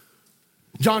himself.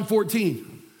 John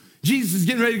 14. Jesus is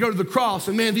getting ready to go to the cross,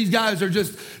 and man, these guys are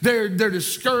just, they're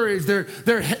discouraged.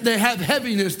 They have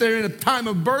heaviness. They're in a time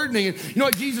of burdening. And you know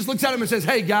what? Jesus looks at them and says,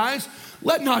 hey guys,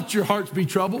 let not your hearts be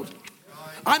troubled.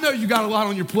 I know you got a lot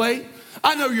on your plate.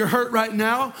 I know you're hurt right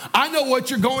now. I know what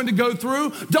you're going to go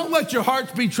through. Don't let your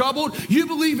hearts be troubled. You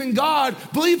believe in God.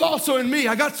 Believe also in me.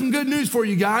 I got some good news for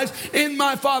you guys. In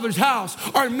my Father's house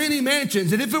are many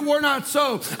mansions. And if it were not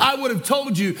so, I would have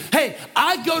told you, hey,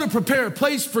 I go to prepare a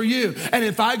place for you. And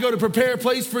if I go to prepare a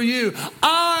place for you,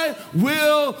 I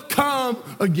will come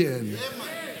again.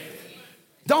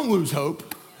 Don't lose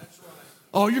hope.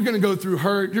 Oh, you're going to go through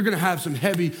hurt. You're going to have some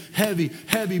heavy, heavy,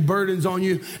 heavy burdens on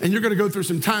you. And you're going to go through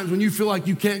some times when you feel like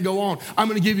you can't go on. I'm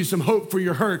going to give you some hope for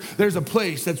your hurt. There's a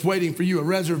place that's waiting for you, a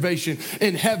reservation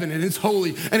in heaven. And it's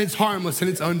holy and it's harmless and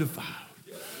it's undefiled.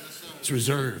 It's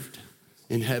reserved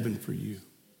in heaven for you.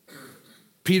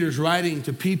 Peter's writing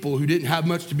to people who didn't have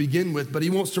much to begin with, but he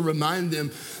wants to remind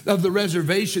them of the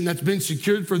reservation that's been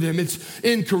secured for them. It's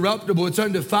incorruptible, it's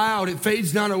undefiled, it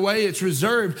fades not away, it's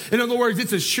reserved. In other words,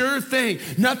 it's a sure thing.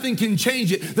 Nothing can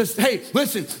change it. Hey,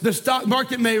 listen, the stock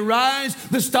market may rise,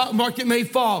 the stock market may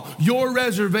fall. Your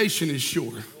reservation is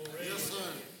sure.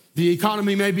 The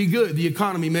economy may be good, the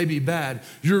economy may be bad.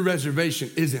 Your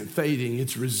reservation isn't fading,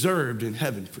 it's reserved in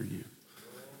heaven for you.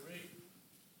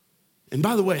 And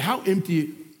by the way, how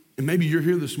empty, and maybe you're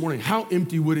here this morning, how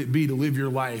empty would it be to live your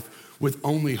life with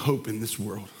only hope in this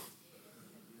world?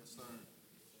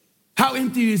 How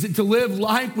empty is it to live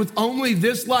life with only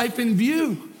this life in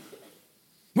view?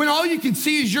 When all you can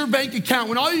see is your bank account,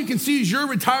 when all you can see is your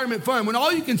retirement fund, when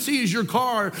all you can see is your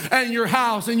car and your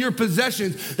house and your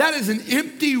possessions, that is an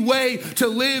empty way to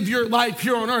live your life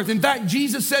here on earth. In fact,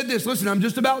 Jesus said this, listen, I'm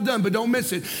just about done, but don't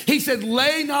miss it. He said,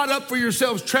 lay not up for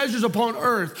yourselves treasures upon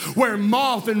earth where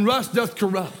moth and rust doth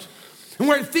corrupt and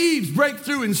where thieves break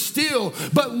through and steal,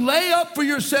 but lay up for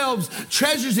yourselves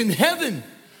treasures in heaven,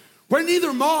 where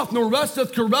neither moth nor rust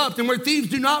doth corrupt, and where thieves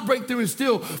do not break through and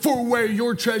steal. For where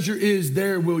your treasure is,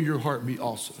 there will your heart be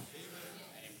also.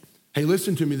 Hey,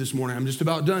 listen to me this morning. I'm just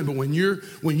about done. But when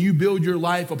you build your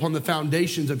life upon the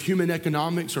foundations of human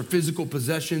economics or physical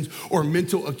possessions or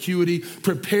mental acuity,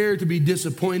 prepare to be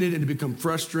disappointed and to become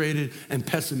frustrated and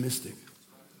pessimistic.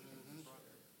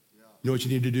 You know what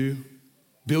you need to do?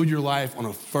 Build your life on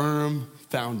a firm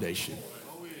foundation.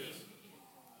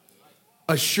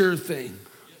 A sure thing.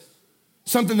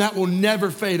 Something that will never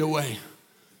fade away.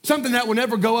 Something that will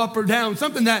never go up or down.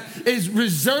 Something that is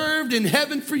reserved in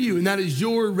heaven for you, and that is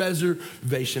your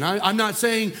reservation. I'm not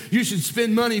saying you should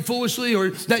spend money foolishly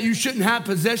or that you shouldn't have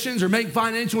possessions or make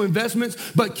financial investments,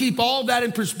 but keep all that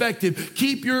in perspective.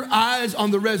 Keep your eyes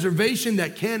on the reservation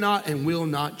that cannot and will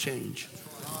not change.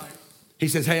 He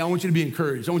says, hey, I want you to be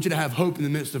encouraged. I want you to have hope in the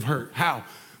midst of hurt. How?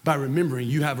 By remembering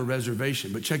you have a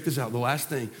reservation. But check this out, the last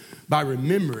thing. By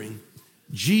remembering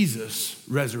Jesus'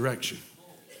 resurrection.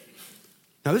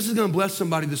 Now, this is going to bless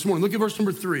somebody this morning. Look at verse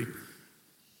number 3.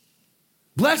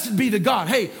 Blessed be the God.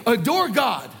 Hey, adore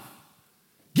God.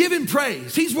 Give him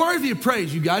praise. He's worthy of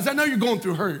praise, you guys. I know you're going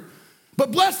through hurt,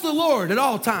 but bless the Lord at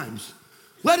all times.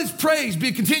 Let his praise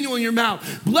be continual in your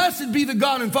mouth. Blessed be the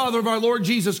God and Father of our Lord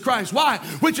Jesus Christ. Why?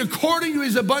 Which according to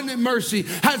his abundant mercy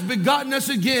has begotten us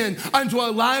again unto a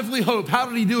lively hope. How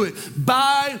did he do it?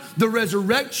 By the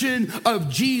resurrection of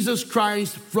Jesus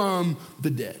Christ from the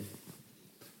dead.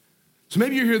 So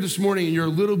maybe you're here this morning and you're a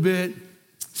little bit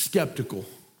skeptical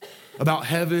about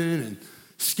heaven and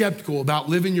skeptical about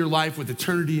living your life with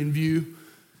eternity in view.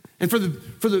 And for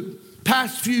the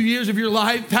past few years of your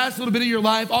life, past little bit of your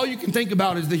life, all you can think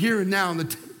about is the here and now and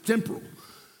the temporal.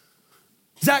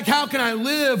 Zach, how can I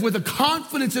live with a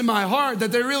confidence in my heart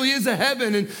that there really is a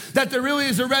heaven and that there really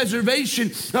is a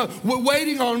reservation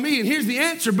waiting on me? And here's the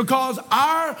answer: because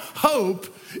our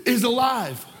hope is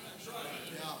alive.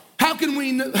 How can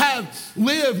we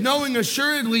live knowing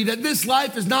assuredly that this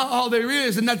life is not all there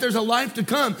is and that there's a life to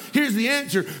come? Here's the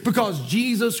answer: because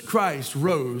Jesus Christ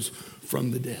rose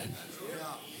from the dead.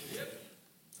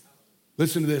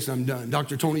 Listen to this, I'm done.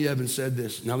 Dr. Tony Evans said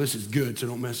this. Now this is good, so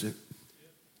don't mess it.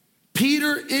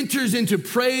 Peter enters into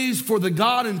praise for the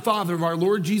God and Father of our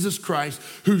Lord Jesus Christ,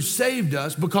 who saved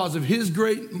us because of his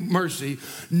great mercy,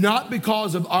 not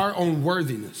because of our own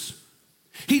worthiness.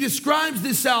 He describes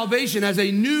this salvation as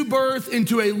a new birth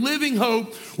into a living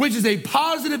hope, which is a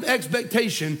positive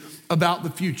expectation about the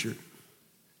future.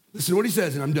 Listen to what he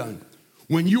says, and I'm done.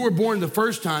 When you were born the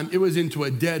first time, it was into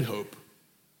a dead hope.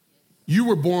 You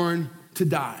were born to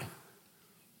die.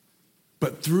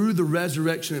 But through the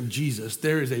resurrection of Jesus,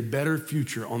 there is a better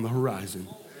future on the horizon.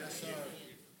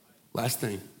 Last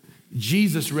thing,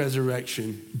 Jesus'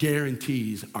 resurrection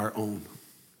guarantees our own.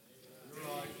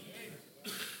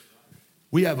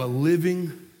 We have a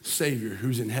living Savior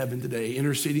who's in heaven today,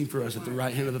 interceding for us at the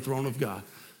right hand of the throne of God.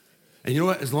 And you know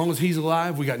what? As long as he's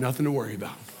alive, we got nothing to worry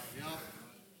about.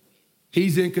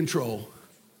 He's in control.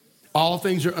 All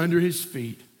things are under his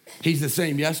feet. He's the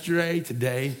same yesterday,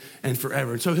 today, and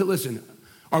forever. And so listen,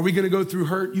 are we going to go through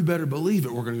hurt? You better believe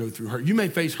it, we're going to go through hurt. You may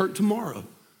face hurt tomorrow.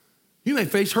 You may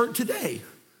face hurt today.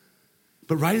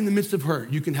 But right in the midst of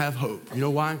hurt, you can have hope. You know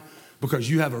why? Because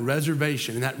you have a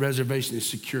reservation, and that reservation is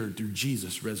secured through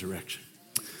Jesus' resurrection.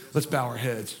 Let's bow our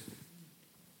heads.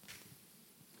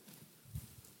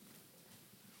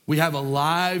 We have a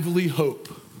lively hope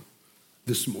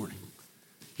this morning.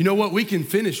 You know what? We can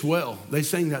finish well. They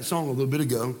sang that song a little bit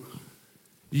ago.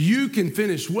 You can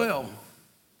finish well.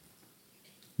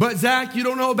 But Zach, you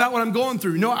don't know about what I'm going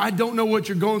through. No, I don't know what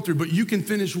you're going through, but you can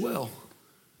finish well.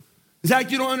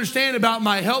 Zach, you don't understand about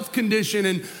my health condition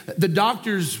and the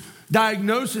doctor's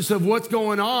diagnosis of what's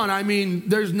going on. I mean,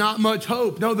 there's not much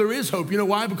hope. No, there is hope. You know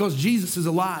why? Because Jesus is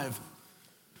alive.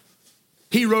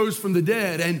 He rose from the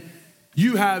dead, and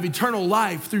you have eternal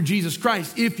life through Jesus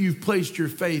Christ if you've placed your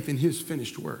faith in his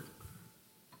finished work.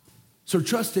 So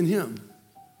trust in him.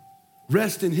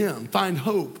 Rest in him. Find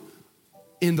hope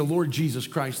in the Lord Jesus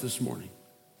Christ this morning.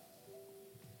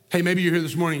 Hey, maybe you're here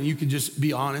this morning and you can just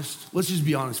be honest. Let's just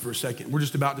be honest for a second. We're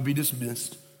just about to be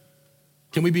dismissed.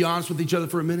 Can we be honest with each other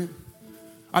for a minute?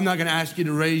 I'm not going to ask you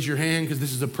to raise your hand because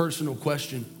this is a personal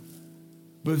question.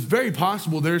 But it's very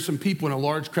possible there are some people in a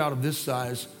large crowd of this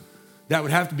size that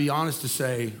would have to be honest to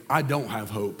say, I don't have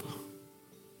hope.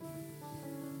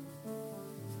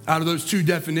 Out of those two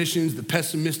definitions, the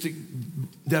pessimistic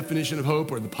definition of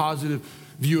hope or the positive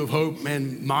view of hope,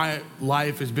 man, my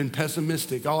life has been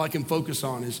pessimistic. All I can focus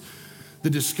on is the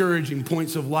discouraging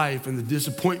points of life and the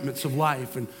disappointments of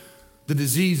life and the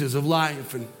diseases of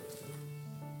life. And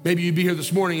maybe you'd be here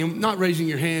this morning and not raising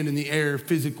your hand in the air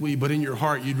physically, but in your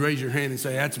heart, you'd raise your hand and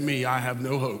say, that's me, I have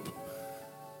no hope.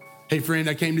 Hey friend,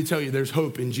 I came to tell you there's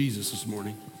hope in Jesus this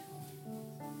morning.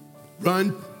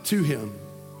 Run to him.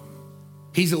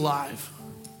 He's alive.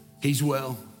 He's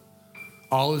well.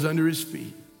 All is under his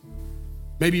feet.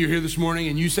 Maybe you're here this morning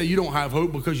and you say you don't have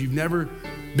hope because you've never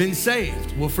been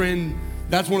saved. Well, friend,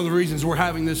 that's one of the reasons we're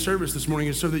having this service this morning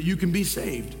is so that you can be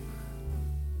saved.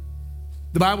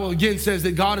 The Bible again says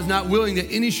that God is not willing that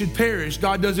any should perish.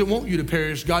 God doesn't want you to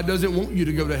perish. God doesn't want you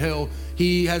to go to hell.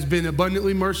 He has been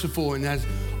abundantly merciful and has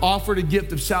offered a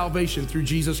gift of salvation through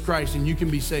Jesus Christ, and you can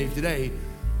be saved today.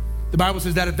 The Bible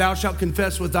says that if thou shalt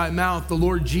confess with thy mouth the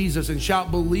Lord Jesus and shalt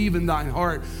believe in thine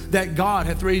heart that God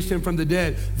hath raised him from the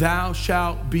dead, thou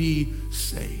shalt be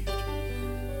saved.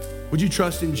 Would you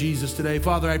trust in Jesus today?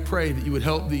 Father, I pray that you would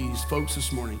help these folks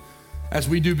this morning as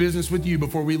we do business with you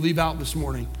before we leave out this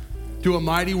morning. Do a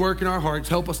mighty work in our hearts.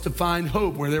 Help us to find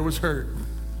hope where there was hurt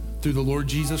through the Lord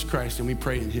Jesus Christ, and we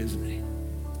pray in his name.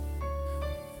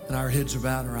 And our heads are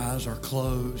bowed and our eyes are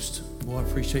closed. Boy, I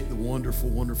appreciate the wonderful,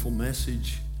 wonderful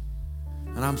message.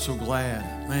 And I'm so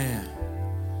glad, man,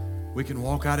 we can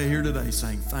walk out of here today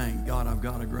saying, thank God I've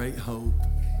got a great hope,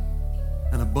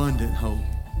 an abundant hope.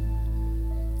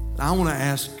 I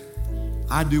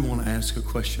do want to ask a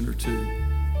question or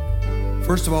two.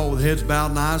 First of all, with heads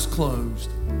bowed and eyes closed,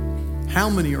 how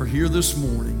many are here this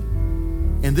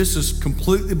morning, and this is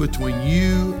completely between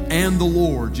you and the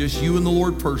Lord, just you and the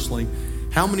Lord personally,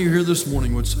 how many are here this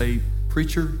morning would say,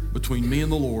 preacher, between me and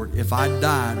the Lord, if I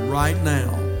died right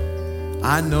now,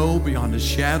 I know beyond a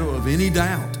shadow of any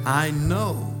doubt, I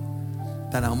know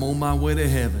that I'm on my way to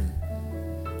heaven.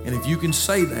 And if you can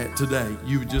say that today,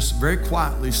 you would just very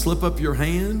quietly slip up your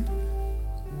hand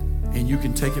and you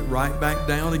can take it right back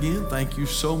down again. Thank you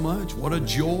so much. What a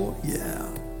joy. Yeah.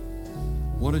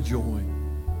 What a joy.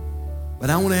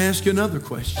 But I want to ask you another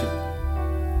question.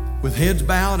 With heads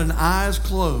bowed and eyes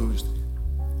closed,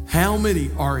 how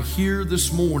many are here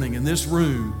this morning in this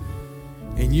room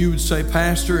and you would say,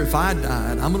 Pastor, if I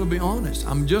died, I'm going to be honest.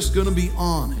 I'm just going to be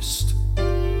honest.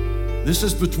 This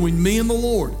is between me and the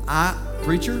Lord.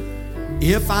 Preacher,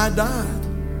 if I died,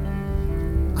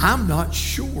 I'm not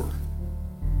sure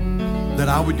that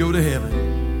I would go to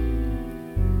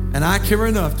heaven. And I care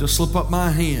enough to slip up my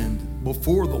hand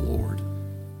before the Lord.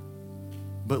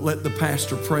 But let the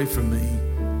pastor pray for me.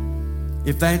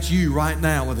 If that's you right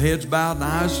now with heads bowed and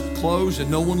eyes closed and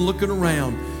no one looking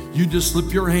around, you just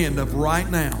slip your hand up right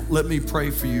now. Let me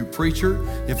pray for you. Preacher,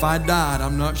 if I died,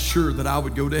 I'm not sure that I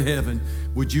would go to heaven.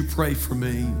 Would you pray for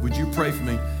me? Would you pray for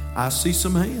me? I see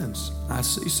some hands. I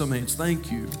see some hands.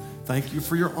 Thank you. Thank you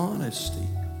for your honesty.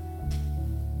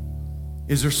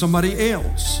 Is there somebody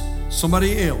else?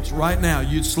 Somebody else right now,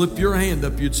 you'd slip your hand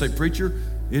up. You'd say, preacher,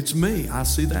 it's me. I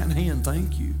see that hand.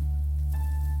 Thank you.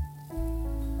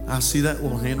 I see that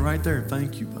little hand right there.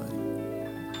 Thank you, buddy.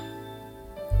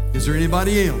 Is there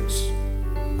anybody else?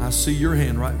 I see your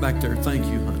hand right back there. Thank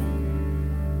you, honey.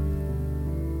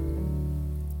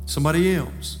 Somebody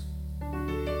else.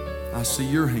 I see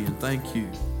your hand. Thank you.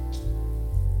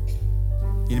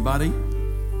 Anybody?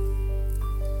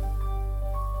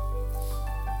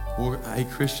 Well, hey,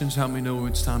 Christians, how many know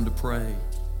it's time to pray?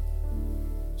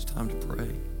 It's time to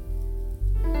pray.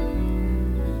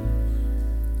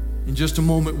 In just a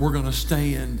moment, we're going to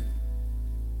stand.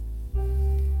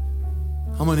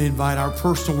 I'm going to invite our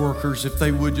personal workers, if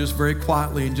they would, just very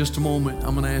quietly in just a moment.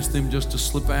 I'm going to ask them just to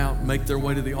slip out and make their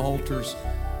way to the altars.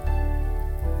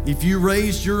 If you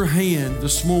raised your hand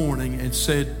this morning and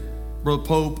said, Brother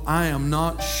Pope, I am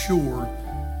not sure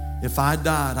if I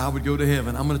died, I would go to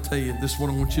heaven. I'm going to tell you, this is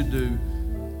what I want you to do.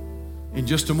 In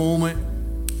just a moment,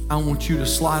 I want you to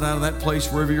slide out of that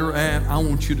place wherever you're at. I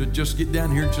want you to just get down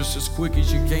here just as quick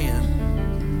as you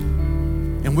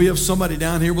can. And we have somebody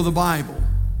down here with a Bible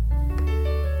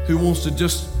who wants to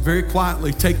just very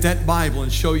quietly take that Bible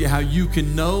and show you how you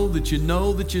can know that you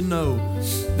know that you know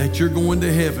that you're going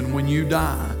to heaven when you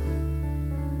die.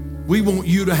 We want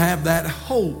you to have that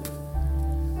hope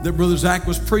that Brother Zach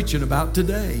was preaching about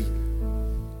today.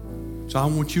 So I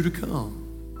want you to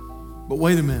come. But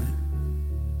wait a minute.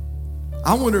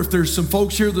 I wonder if there's some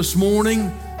folks here this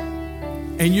morning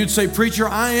and you'd say, preacher,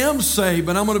 I am saved,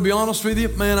 but I'm going to be honest with you,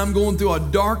 man, I'm going through a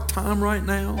dark time right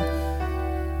now.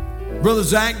 Brother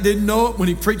Zach didn't know it when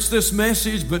he preached this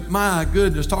message, but my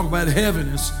goodness, talk about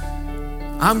heaviness.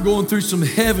 I'm going through some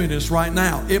heaviness right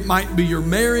now. It might be your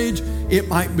marriage. It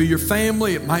might be your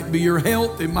family. It might be your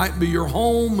health. It might be your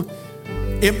home.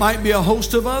 It might be a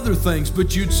host of other things,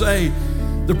 but you'd say,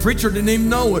 the preacher didn't even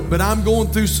know it, but I'm going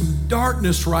through some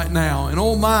darkness right now. And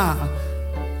oh my,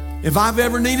 if I've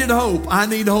ever needed hope, I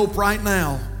need hope right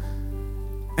now.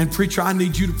 And preacher, I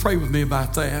need you to pray with me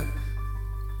about that.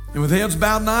 And with heads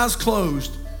bowed and eyes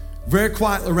closed, very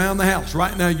quietly around the house,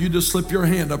 right now, you just slip your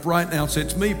hand up right now and say,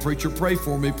 it's me, preacher, pray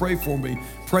for me, pray for me,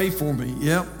 pray for me.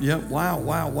 Yep, wow.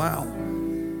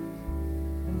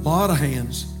 Lot of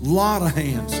hands,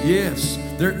 yes,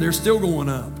 they're still going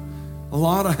up. A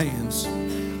lot of hands.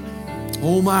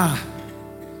 Oh my.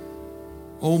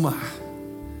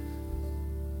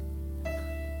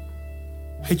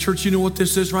 Hey church, you know what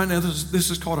this is right now? This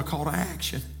is called a call to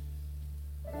action.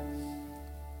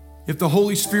 If the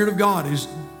Holy Spirit of God is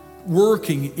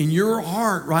working in your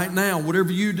heart right now,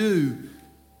 whatever you do,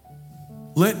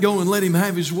 let go and let him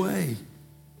have his way.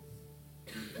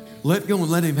 Let go and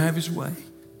let him have his way.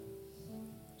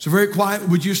 So very quietly,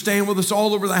 would you stand with us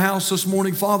all over the house this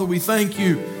morning? Father, we thank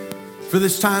you for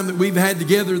this time that we've had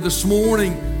together this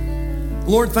morning.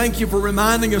 Lord, thank you for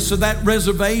reminding us of that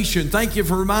reservation. Thank you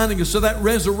for reminding us of that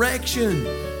resurrection.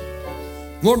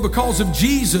 Lord, because of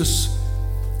Jesus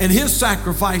and his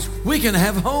sacrifice, we can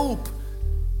have hope.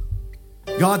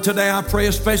 God, today I pray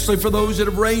especially for those that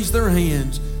have raised their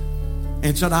hands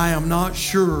and said, I am not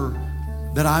sure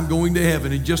that I'm going to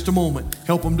heaven. In just a moment,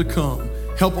 help them to come.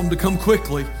 Help them to come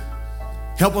quickly.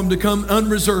 Help them to come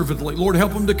unreservedly. Lord,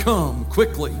 help them to come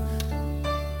quickly.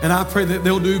 And I pray that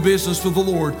they'll do business with the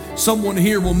Lord. Someone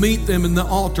here will meet them in the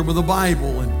altar with a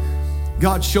Bible, and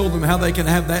God show them how they can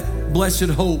have that blessed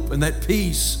hope and that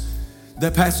peace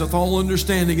that passeth all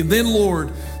understanding. And then,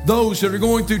 Lord, those that are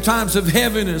going through times of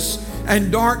heaviness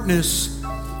and darkness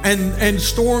and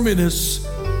storminess,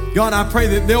 God, I pray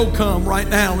that they'll come right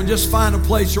now and just find a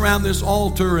place around this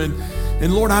altar.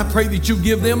 And Lord, I pray that you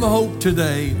give them hope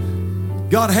today.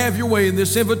 God, have your way in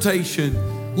this invitation.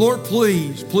 Lord,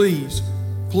 please.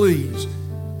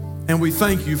 And we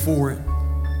thank you for it.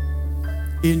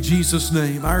 In Jesus'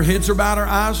 name. Our heads are bowed, our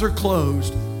eyes are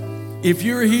closed. If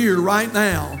you're here right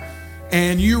now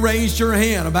and you raised your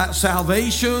hand about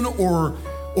salvation or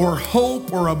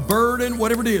hope or a burden,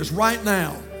 whatever it is, right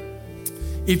now,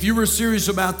 if you were serious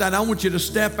about that, I want you to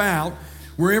step out.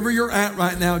 Wherever you're at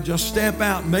right now, just step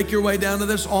out and make your way down to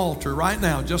this altar right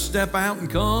now. Just step out and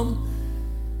come.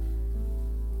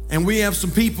 And we have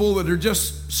some people that are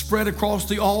just spread across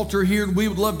the altar here, and we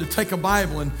would love to take a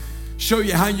Bible and show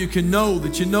you how you can know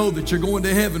that you're going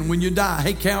to heaven when you die.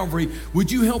 Hey, Calvary,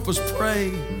 would you help us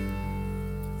pray?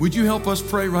 Would you help us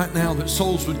pray right now that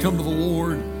souls would come to the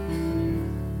Lord?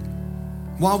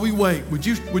 While we wait, would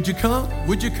you come?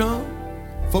 Would you come?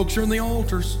 Folks are in the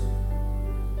altars.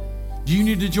 Do you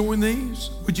need to join these?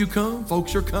 Would you come?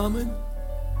 Folks are coming.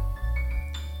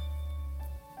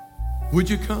 Would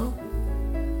you come?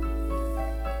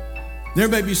 There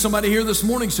may be somebody here this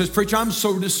morning who says, preacher, I'm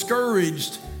so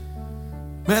discouraged.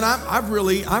 Man, I've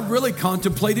really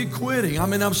contemplated quitting. I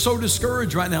mean, I'm so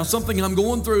discouraged right now. Something I'm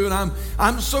going through, and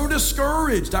I'm so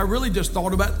discouraged. I really just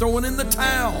thought about throwing in the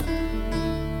towel.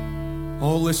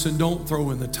 Oh, listen, don't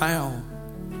throw in the towel.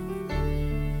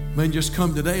 Man, just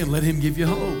come today and let him give you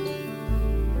hope.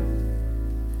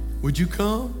 Would you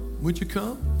come? Would you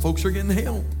come? Folks are getting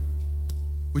help.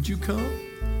 Would you come?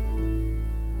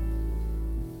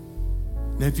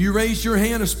 Now, if you raised your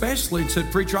hand especially and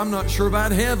said, preacher, I'm not sure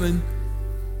about heaven,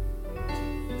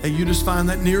 hey, you just find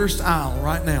that nearest aisle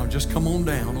right now. Just come on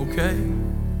down, okay?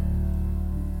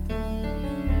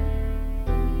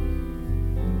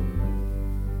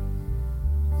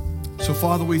 So,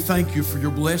 Father, we thank you for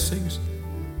your blessings.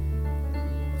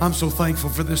 I'm so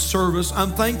thankful for this service.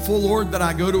 I'm thankful, Lord, that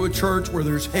I go to a church where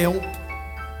there's help.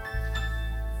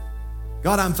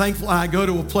 God, I'm thankful I go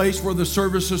to a place where the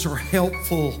services are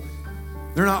helpful.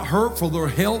 They're not hurtful, they're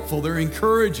helpful, they're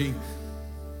encouraging.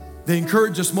 They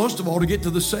encourage us most of all to get to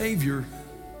the Savior.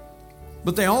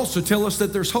 But they also tell us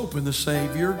that there's hope in the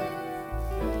Savior.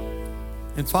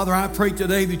 And Father, I pray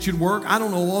today that you'd work. I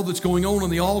don't know all that's going on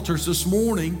the altars this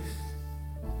morning,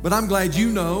 but I'm glad you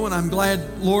know, and I'm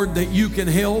glad, Lord, that you can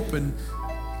help. And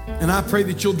I pray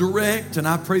that you'll direct, and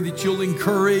I pray that you'll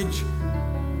encourage.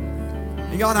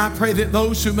 And God, I pray that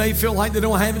those who may feel like they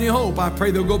don't have any hope, I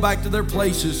pray they'll go back to their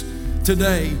places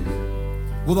today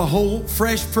with a whole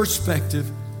fresh perspective.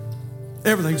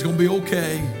 Everything's going to be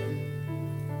okay.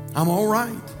 I'm all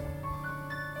right.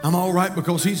 I'm all right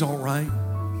because he's all right.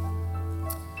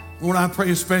 Lord, I pray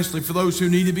especially for those who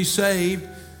need to be saved.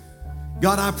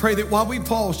 God, I pray that while we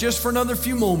pause just for another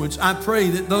few moments, I pray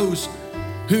that those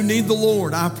who need the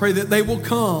Lord, I pray that they will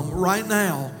come right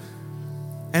now.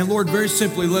 And Lord, very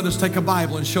simply, let us take a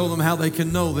Bible and show them how they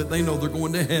can know that they know they're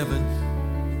going to heaven.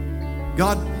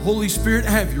 God, Holy Spirit,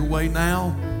 have your way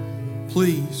now,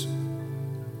 please.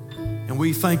 And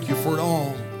we thank you for it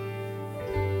all.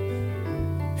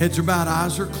 Heads are bowed,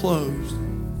 eyes are closed.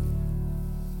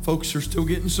 Folks are still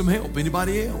getting some help.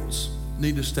 Anybody else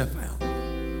need to step out?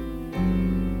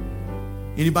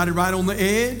 Anybody right on the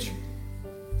edge?